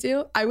tell me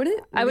to, I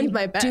wouldn't leave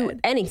my bed. Do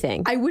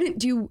anything. I wouldn't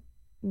do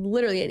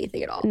literally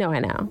anything at all. No, I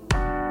know.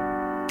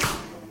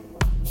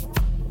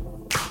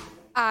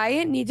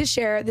 I need to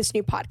share this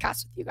new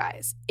podcast with you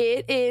guys.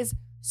 It is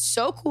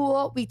so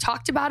cool. We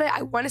talked about it,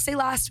 I want to say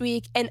last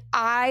week, and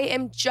I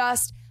am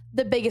just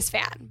the biggest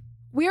fan.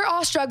 We're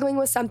all struggling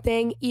with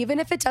something, even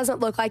if it doesn't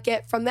look like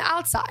it from the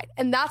outside.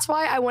 And that's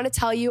why I want to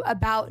tell you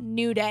about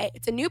New Day.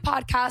 It's a new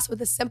podcast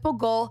with a simple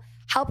goal,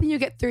 helping you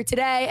get through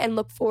today and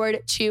look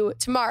forward to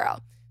tomorrow.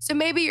 So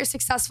maybe you're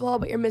successful,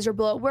 but you're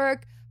miserable at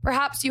work.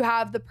 Perhaps you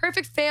have the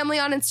perfect family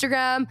on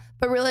Instagram,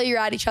 but really you're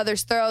at each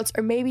other's throats.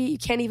 Or maybe you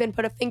can't even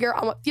put a finger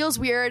on what feels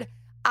weird.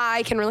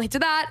 I can relate to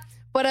that.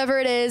 Whatever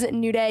it is,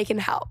 New Day can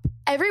help.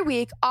 Every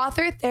week,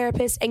 author,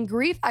 therapist, and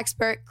grief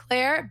expert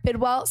Claire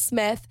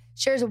Bidwell-Smith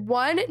shares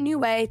one new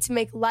way to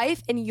make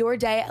life and your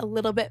day a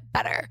little bit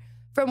better.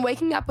 From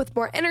waking up with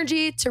more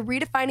energy to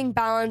redefining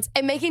balance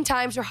and making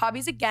time for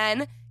hobbies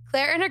again,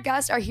 Claire and her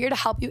guests are here to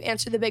help you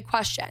answer the big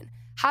question: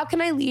 how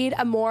can I lead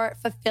a more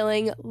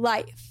fulfilling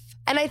life?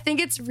 And I think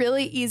it's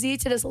really easy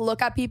to just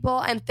look at people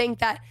and think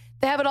that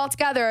they have it all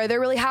together, or they're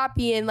really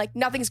happy and like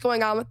nothing's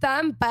going on with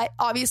them. But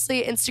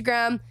obviously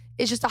Instagram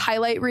is just a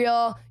highlight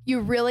reel.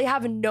 You really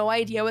have no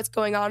idea what's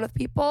going on with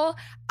people.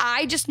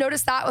 I just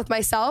noticed that with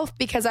myself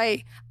because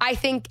I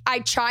think I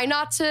try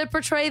not to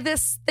portray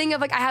this thing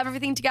of like I have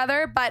everything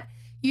together, but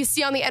you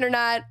see on the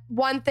internet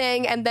one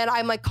thing and then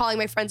I'm like calling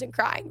my friends and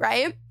crying,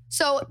 right?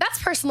 So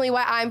that's personally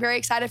why I'm very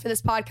excited for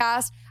this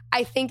podcast.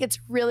 I think it's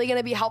really going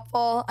to be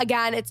helpful.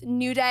 Again, it's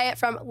New Day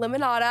from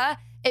Limonada.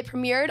 It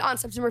premiered on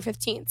September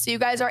 15th. So you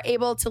guys are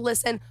able to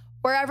listen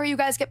wherever you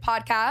guys get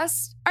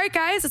podcasts. All right,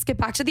 guys, let's get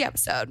back to the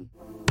episode.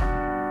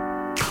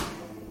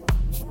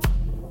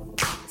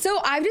 So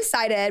I've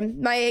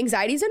decided my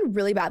anxiety's been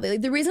really bad lately.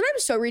 The reason I'm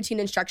so routine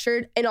and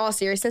structured, in all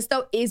seriousness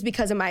though, is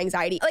because of my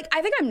anxiety. Like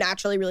I think I'm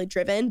naturally really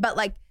driven, but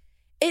like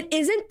it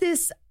isn't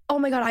this, oh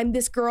my God, I'm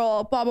this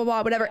girl, blah, blah,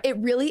 blah, whatever. It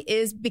really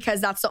is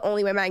because that's the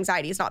only way my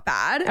anxiety is not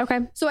bad. Okay.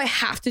 So I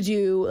have to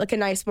do like a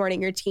nice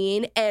morning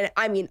routine. And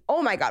I mean,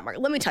 oh my God, Mark,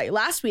 let me tell you,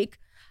 last week,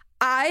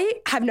 I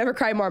have never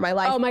cried more in my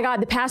life. Oh my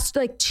God. The past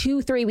like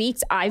 2-3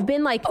 weeks, I've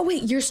been like, oh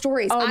wait, your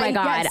stories. Oh my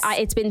God. Yes.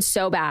 It's been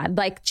so bad.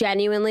 Like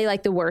genuinely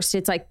like the worst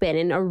it's like been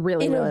in a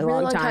really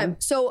long time.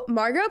 So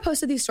Margo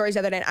posted these stories the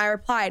other day and I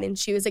replied and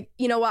she was like,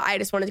 you know what? I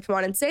just wanted to come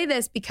on and say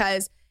this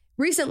because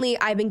recently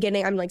I've been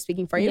getting, I'm like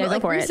speaking for you, but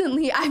like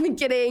recently I've been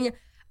getting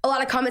a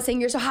lot of comments saying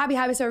you're so happy,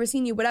 happiest I've ever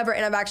seen you, whatever.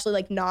 And I'm actually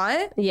like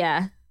not.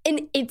 Yeah.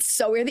 And it's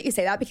so weird that you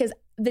say that because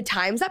the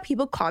times that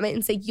people comment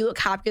and say you look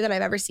happier than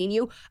I've ever seen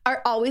you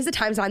are always the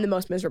times I'm the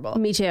most miserable.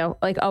 Me too.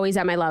 Like always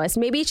at my lowest.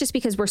 Maybe it's just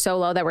because we're so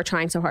low that we're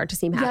trying so hard to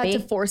seem happy. Yeah,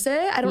 to force it.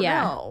 I don't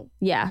know.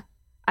 Yeah.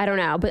 I don't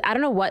know. But I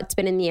don't know what's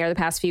been in the air the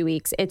past few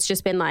weeks. It's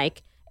just been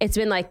like,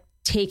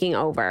 taking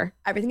over.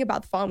 Everything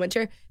about the fall and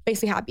winter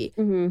makes me happy.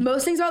 Mm-hmm.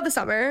 Most things about the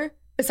summer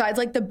besides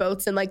like the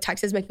boats in like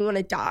Texas make me want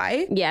to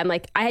die. Yeah, I'm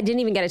like, I didn't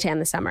even get a tan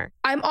this summer.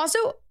 I'm also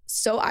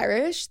so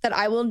Irish that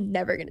I will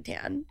never get a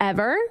tan.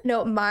 Ever?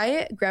 No,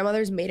 my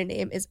grandmother's maiden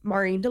name is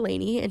Maureen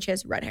Delaney and she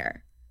has red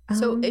hair.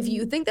 So if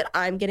you think that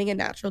I'm getting a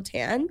natural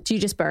tan. Do you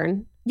just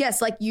burn?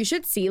 Yes, like you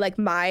should see like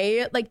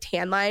my like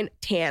tan line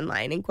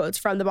in quotes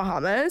from the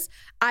Bahamas.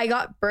 I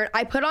got burnt.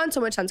 I put on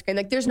so much sunscreen.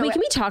 Like there's no way. Can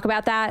we talk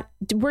about that?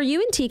 Were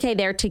you and TK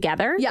there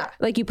together? Yeah.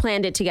 Like you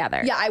planned it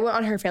together? Yeah, I went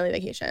on her family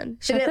vacation.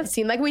 Did it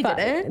seem like we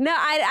didn't? No,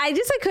 I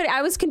just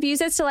I was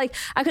confused as to like,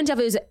 I couldn't tell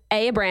if it was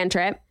a brand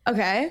trip.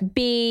 Okay.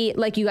 B,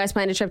 like you guys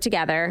planned a trip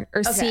together,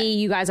 or C,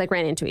 you guys like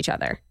ran into each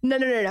other. No.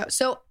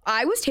 So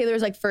I was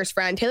Taylor's like first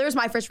friend. Taylor was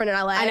my first friend in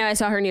LA. I know, I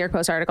saw her New York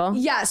Post article.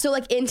 Yeah. So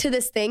like into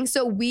this thing.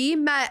 So we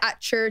met at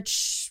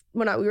church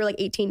when we were like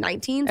 18,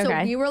 19.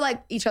 So we were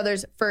like each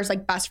other's first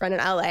like best friend in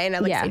LA and I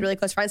like stayed really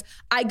close friends.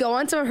 I go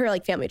on some of her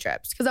like family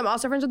trips because I'm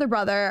also friends with her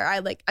brother.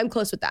 I'm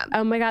close with them.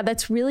 Oh my God,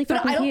 that's really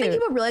fucking cute. But I don't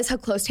think people realize how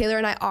close Taylor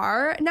and I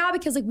are now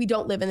because like we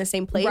don't live in the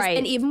same place. Right.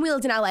 And even when we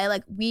lived in LA,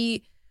 like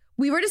we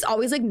were just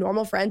always like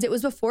normal friends. It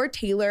was before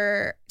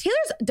Taylor's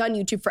done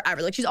YouTube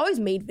forever. Like she's always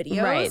made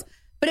videos. Right.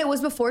 But it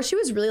was before she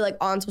was really like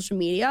on social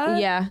media.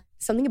 Yeah.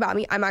 Something about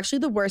me, I'm actually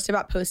the worst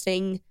about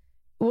posting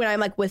when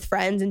I'm like with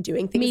friends and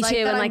doing things Me like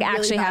too, that. and like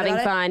actually having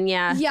fun.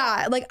 Yeah.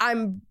 Yeah. Like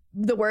I'm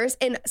the worst.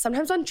 And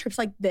sometimes on trips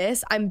like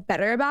this, I'm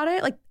better about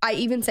it. Like I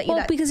even sent you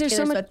that because there's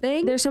Taylor so Swift much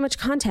thing. There's so much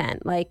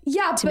content like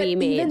to but be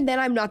made. Even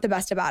then I'm not the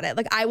best about it.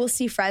 Like I will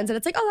see friends and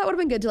it's like, oh, that would have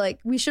been good to like,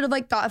 we should have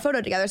like thought a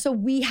photo together. So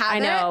we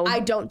have I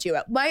don't do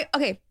it.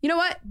 Okay, you know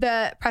what?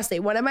 The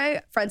Presley, one of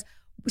my friends,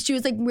 she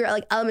was like, we were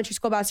like elementary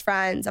school best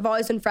friends. I've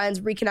always been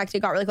friends,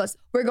 reconnected, got really close.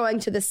 We're going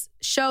to this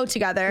show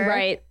together.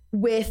 Right.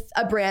 With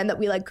a brand that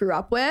we like grew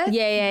up with.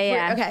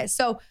 Yeah. Okay.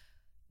 So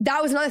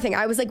that was another thing.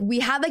 I was like,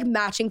 we had like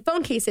matching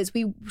phone cases.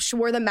 We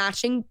wore the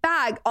matching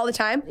bag all the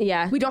time.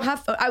 Yeah. We don't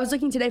have, I was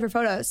looking today for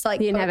photos. So,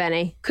 like, you didn't have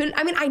any?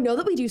 I know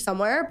that we do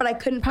somewhere, but I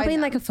couldn't Probably find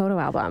in them. like a photo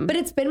album. But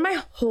it's been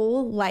my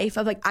whole life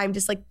of like, I'm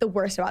just like the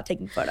worst about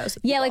taking photos.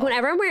 Yeah. Like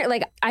whenever I'm wearing,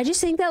 like, I just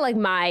think that like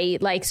my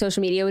like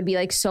social media would be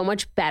like so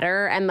much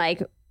better and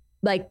like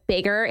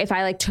bigger if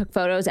I like took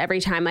photos every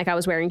time like I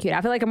was wearing a cute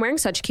outfit. Like I'm wearing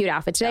such a cute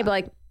outfit today, but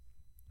like,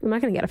 I'm not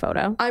going to get a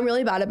photo. I'm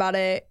really bad about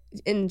it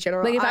in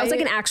general. Like if I was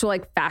like an actual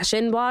like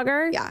fashion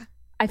blogger, yeah,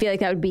 I feel like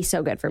that would be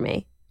so good for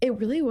me. It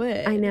really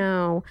would. I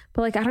know.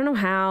 But like, I don't know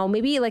how.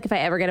 Maybe like if I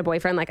ever get a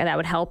boyfriend, like that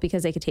would help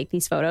because they could take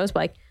these photos. But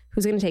like,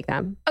 who's going to take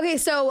them? Okay,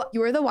 so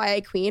you were the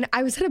YA queen.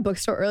 I was at a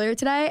bookstore earlier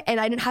today and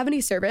I didn't have any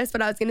service,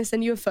 but I was going to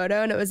send you a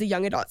photo and it was a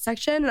young adult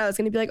section. And I was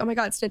going to be like, oh my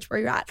God, Snitch, where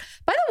are you at?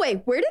 By the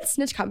way, where did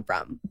Snitch come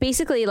from?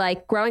 Basically,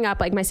 like growing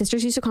up, like my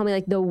sisters used to call me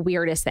like the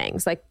weirdest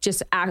things, like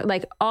just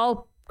like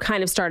all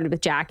kind of started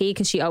with Jackie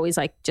because she always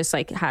like just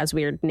like has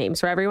weird names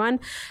for everyone.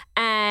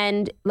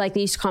 And like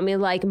they used to call me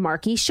like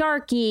Marky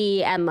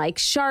Sharky and like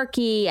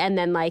Sharky. And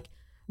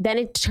then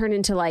it turned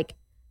into like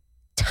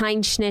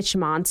Tine Snitch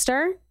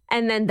Monster.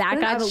 And then that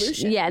got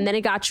evolution. And then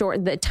it got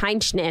short. The Tine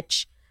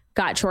Snitch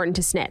got shortened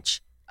to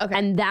Snitch. Okay.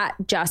 And that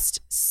just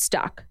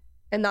stuck.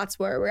 And that's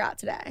where we're at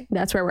today.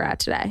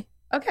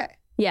 Okay.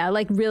 Yeah.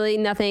 Like really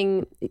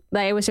nothing.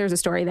 Like I wish there was a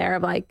story there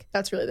of like,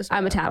 that's really the story.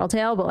 I'm a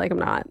tattletale, but like I'm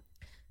not.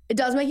 It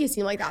does make you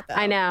seem like that though.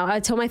 I know. I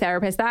told my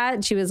therapist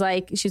that. She was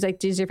like,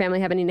 does your family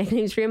have any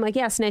nicknames for you? I'm like,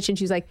 yeah, Snitch. And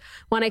she's like,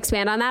 want to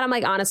expand on that? I'm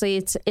like, honestly,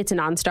 it's a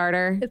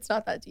non-starter. It's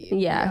not that deep.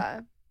 Yeah.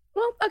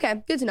 Well,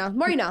 okay. Good to know.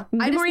 More you know.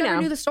 I just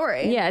never knew the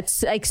story. Yeah,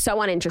 it's like so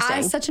uninteresting.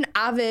 I'm such an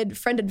avid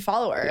friend and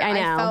follower. I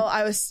know.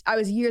 I felt I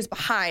was years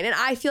behind. And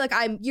I feel like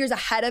I'm years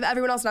ahead of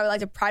everyone else and I would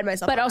like to pride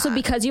myself on that.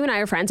 Because you and I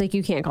are friends, like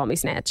you can't call me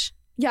Snitch.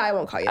 Yeah, I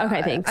won't call you.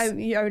 Okay, thanks. I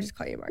would just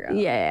call you Margo.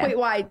 Yeah. Wait,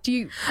 why?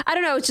 I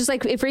don't know. It's just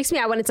like it freaks me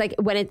out when it's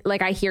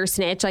like I hear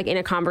Snitch like in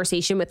a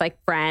conversation with like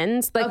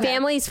friends. Like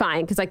family's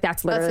fine because like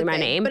that's literally my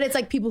name. But it's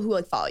like people who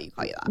like follow you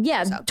call you that.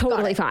 Yeah, so,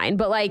 totally fine.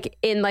 But like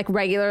in like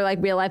regular like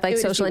real life like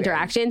social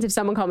interactions, if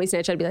someone called me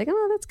Snitch, I'd be like,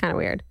 oh, that's kind of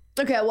weird.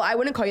 Okay, well I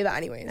wouldn't call you that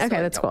anyways. Okay,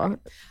 so that's cool. Worry.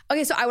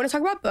 Okay, so I want to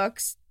talk about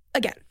books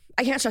again.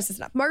 I can't stress this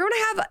enough. Margo and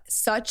I have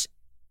such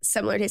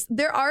similar tastes.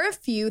 There are a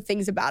few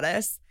things about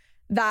us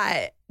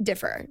that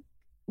differ.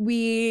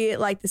 We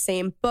like the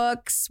same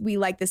books. We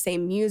like the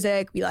same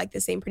music. We like the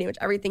same pretty much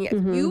everything. If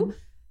you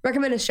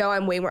recommend a show,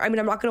 I'm not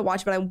going to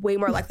watch it, but I'm way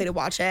more likely to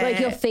watch it. Like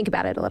you'll think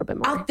about it a little bit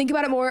more. I'll think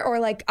about it more or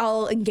like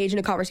I'll engage in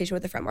a conversation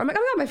with a friend where I'm like,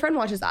 oh my God, my friend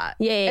watches that.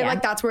 Yeah. And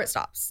like that's where it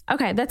stops.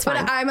 Okay, that's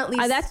fine. But I'm at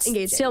least that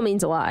engaging. Still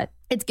means a lot.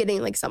 It's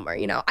getting like somewhere,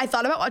 you know. I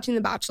thought about watching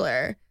The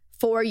Bachelor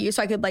for you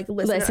so I could like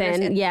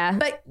listen. Yeah.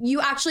 But you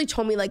actually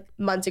told me like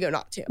months ago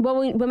not to. Well,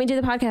 when we did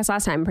the podcast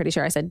last time, I'm pretty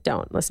sure I said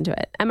don't listen to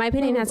it. And my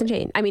opinion hasn't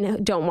changed. I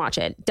mean, don't watch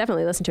it.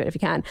 Definitely listen to it if you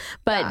can,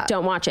 but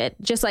don't watch it.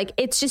 Just like,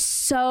 it's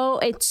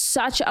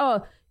such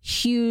a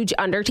huge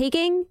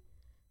undertaking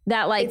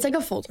that like, it's like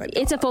a full-time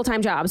job. It's a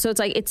full-time job. So it's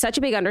like, it's such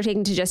a big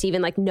undertaking to just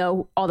even like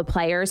know all the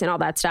players and all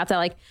that stuff that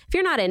like, if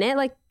you're not in it,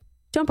 like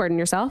don't burden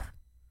yourself.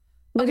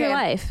 Live your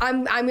life.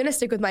 I'm going to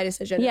stick with my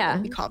decision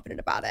and be confident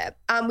about it.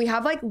 We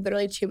have like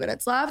literally 2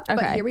 minutes left,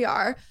 but here we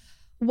are.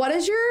 What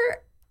is your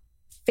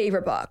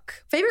favorite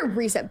book, favorite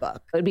recent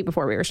book. It would be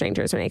Before We Were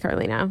Strangers, Renee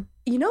Carlino.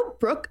 You know,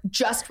 Brooke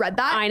just read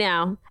that. I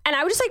know. And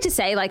I would just like to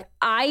say, like,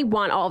 I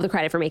want all of the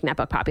credit for making that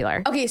book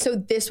popular. Okay, so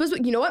this was,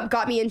 you know what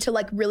got me into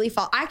like really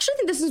fall. I actually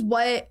think this is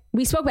what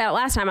we spoke about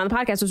last time on the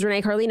podcast was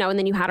Renee Carlino, and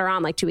then you had her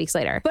on like 2 weeks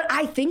later. But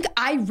I think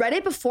I read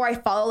it before I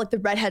followed like the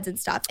redheads and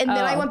stuff. And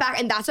then I went back,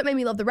 and that's what made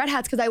me love the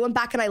redheads, because I went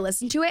back and I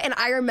listened to it, and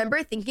I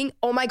remember thinking,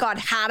 oh my God,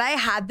 had I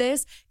had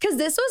this, because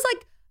this was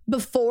like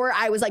before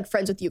I was like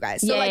friends with you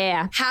guys. So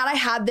had I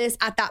had this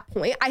at that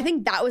point, I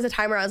think that was a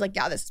time where I was like,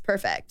 yeah, this is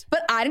perfect.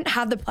 But I didn't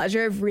have the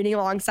pleasure of reading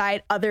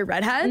alongside other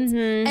redheads.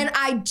 And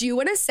I do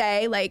want to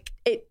say, like,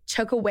 it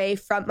took away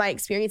from my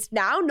experience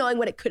now knowing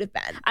what it could have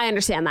been. I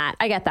understand that.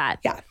 I get that.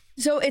 Yeah.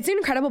 So it's an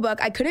incredible book.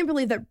 I couldn't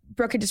believe that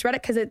Brooke had just read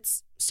it, because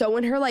it's so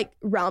in her like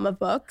realm of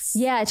books.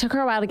 Yeah, it took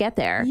her a while to get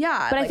there.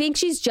 Yeah. But I think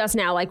she's just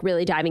now like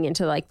really diving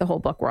into like the whole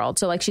book world.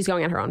 So like she's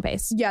going at her own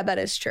pace. Yeah, that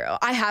is true.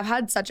 I have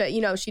had such a, you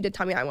know, she did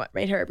tell me I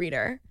made her a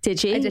reader. Did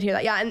she? I did hear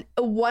that. Yeah. And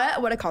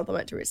what a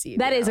compliment to receive.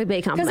 That is a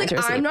big compliment to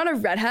receive. receive. I'm not a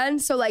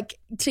redhead. So like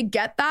to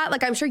get that,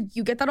 like I'm sure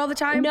you get that all the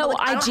time. No, but,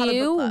 like, I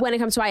do when it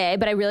comes to YA,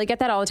 but I really get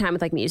that all the time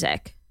with like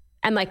music.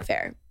 And like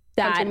fair.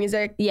 That, country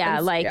music.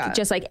 Yeah,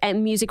 just like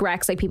and music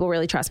recs, like people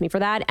really trust me for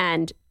that.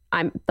 And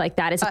I'm like,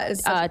 that is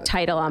a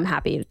title I'm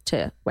happy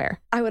to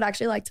wear. I would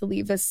actually like to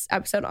leave this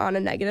episode on a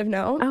negative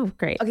note. Oh,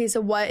 great. Okay,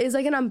 so what is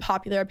like an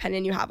unpopular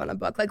opinion you have on a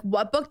book? Like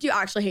what book do you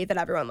actually hate that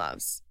everyone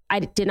loves? I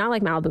did not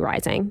like Malibu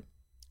Rising.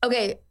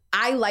 Okay,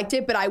 I liked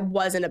it, but I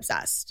wasn't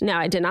obsessed. No,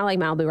 I did not like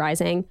Malibu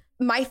Rising.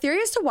 My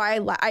theory as to why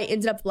I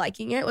ended up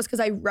liking it was because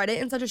I read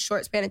it in such a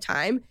short span of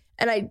time,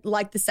 and I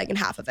liked the second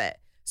half of it.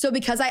 So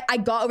because I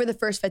got over the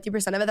first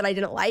 50% of it that I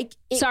didn't like.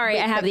 Sorry,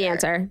 I have the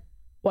answer.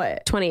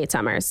 What? 28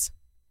 Summers.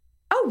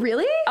 Oh,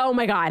 really? Oh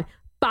my God.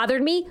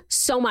 Bothered me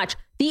so much.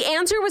 The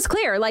answer was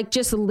clear. Like,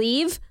 just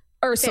leave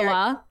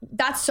Ursula. Fair.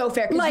 That's so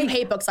fair, because like, you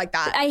hate books like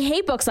that. I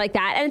hate books like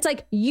that. And it's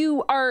like,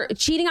 you are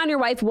cheating on your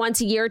wife once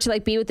a year to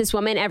like be with this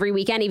woman every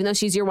weekend, even though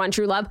she's your one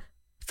true love.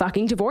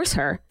 Fucking divorce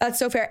her. That's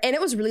so fair. And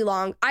it was really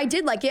long. I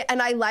did like it.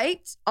 And I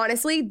liked,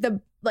 honestly, the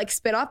like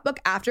spin-off book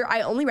after.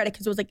 I only read it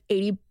because it was like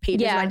 80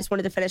 pages and I just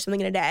wanted to finish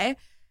something in a day.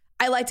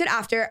 I liked it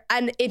after,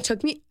 and it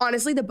took me,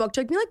 honestly, the book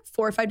took me like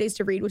 4 or 5 days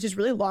to read, which is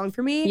really long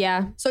for me.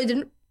 Yeah. So I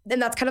didn't,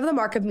 and that's kind of the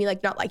mark of me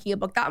like not liking a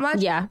book that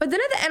much. Yeah. But then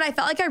at the end, I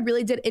felt like I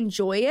really did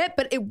enjoy it,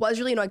 but it was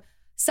really annoying.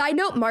 Side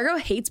note, Margo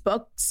hates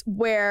books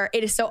where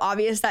it is so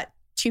obvious that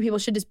two people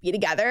should just be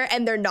together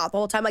and they're not the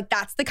whole time. Like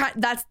that's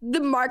the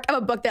mark of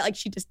a book that like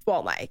she just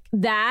won't like.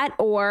 That,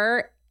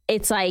 or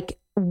it's like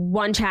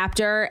one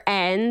chapter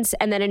ends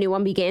and then a new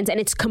one begins and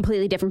it's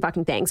completely different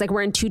fucking things. Like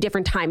we're in 2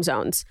 different time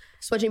zones.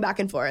 Switching back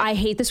and forth. I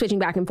hate the switching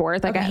back and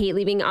forth. Like I hate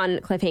leaving on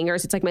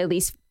cliffhangers. It's like my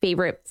least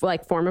favorite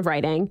like form of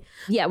writing.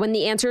 Yeah, when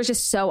the answer is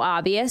just so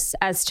obvious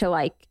as to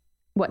like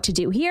what to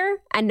do here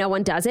and no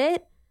one does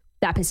it,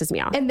 that pisses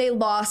me off. And they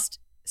lost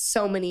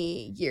so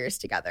many years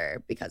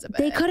together because of it.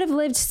 They could have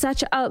lived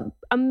such a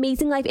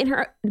amazing life in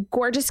her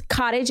gorgeous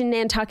cottage in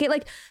Nantucket.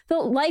 Like the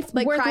life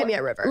like worth,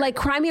 Crimea River. Like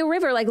Crimea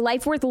River, like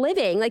life worth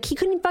living. Like he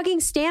couldn't fucking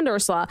stand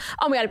Ursula.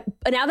 Oh my God.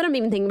 Now that I'm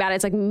even thinking about it,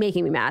 it's like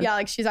making me mad. Yeah,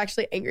 like she's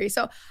actually angry.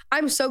 So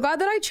I'm so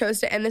glad that I chose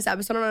to end this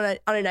episode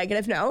on a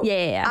negative note.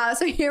 Yeah.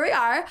 So here we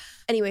are.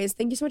 Anyways,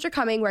 thank you so much for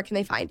coming. Where can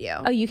they find you?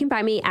 Oh, you can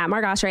find me at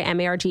Margoshry,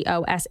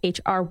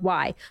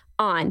 Margoshry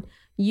on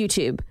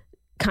YouTube.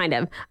 Kind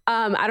of.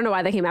 I don't know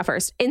why they came out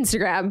first.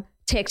 Instagram,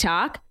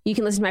 TikTok. You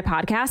can listen to my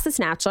podcast, The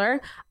Snatchelor,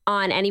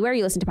 on anywhere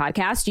you listen to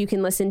podcasts. You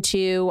can listen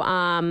to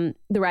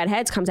The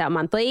Redheads, comes out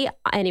monthly,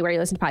 anywhere you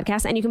listen to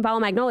podcasts. And you can follow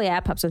Magnolia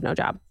at Pups with No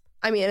Job.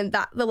 I mean, and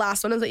the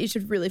last one is that you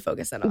should really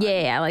focus in on.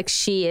 Yeah. Like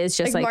she is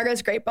just like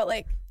Margo's great, but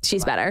like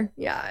she's better.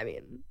 Yeah, I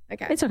mean,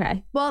 okay. It's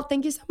okay. Well,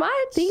 thank you so much.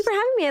 Thank you for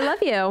having me. I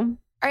love you.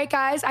 All right,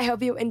 guys, I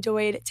hope you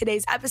enjoyed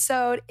today's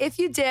episode. If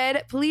you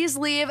did, please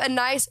leave a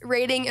nice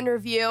rating and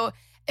review.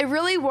 It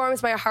really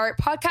warms my heart.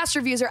 Podcast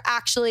reviews are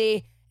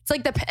actually,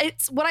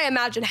 it's what I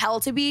imagine hell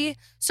to be.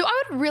 So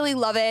I would really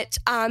love it.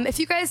 If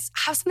you guys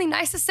have something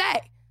nice to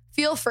say,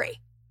 feel free.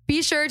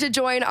 Be sure to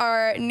join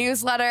our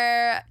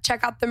newsletter,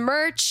 check out the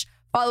merch,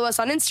 follow us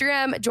on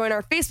Instagram, join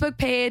our Facebook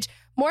page.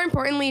 More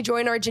importantly,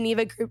 join our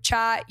Geneva group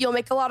chat. You'll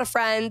make a lot of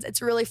friends.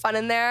 It's really fun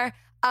in there.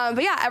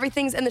 But yeah,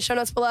 everything's in the show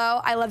notes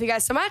below. I love you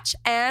guys so much,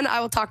 and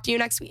I will talk to you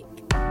next week.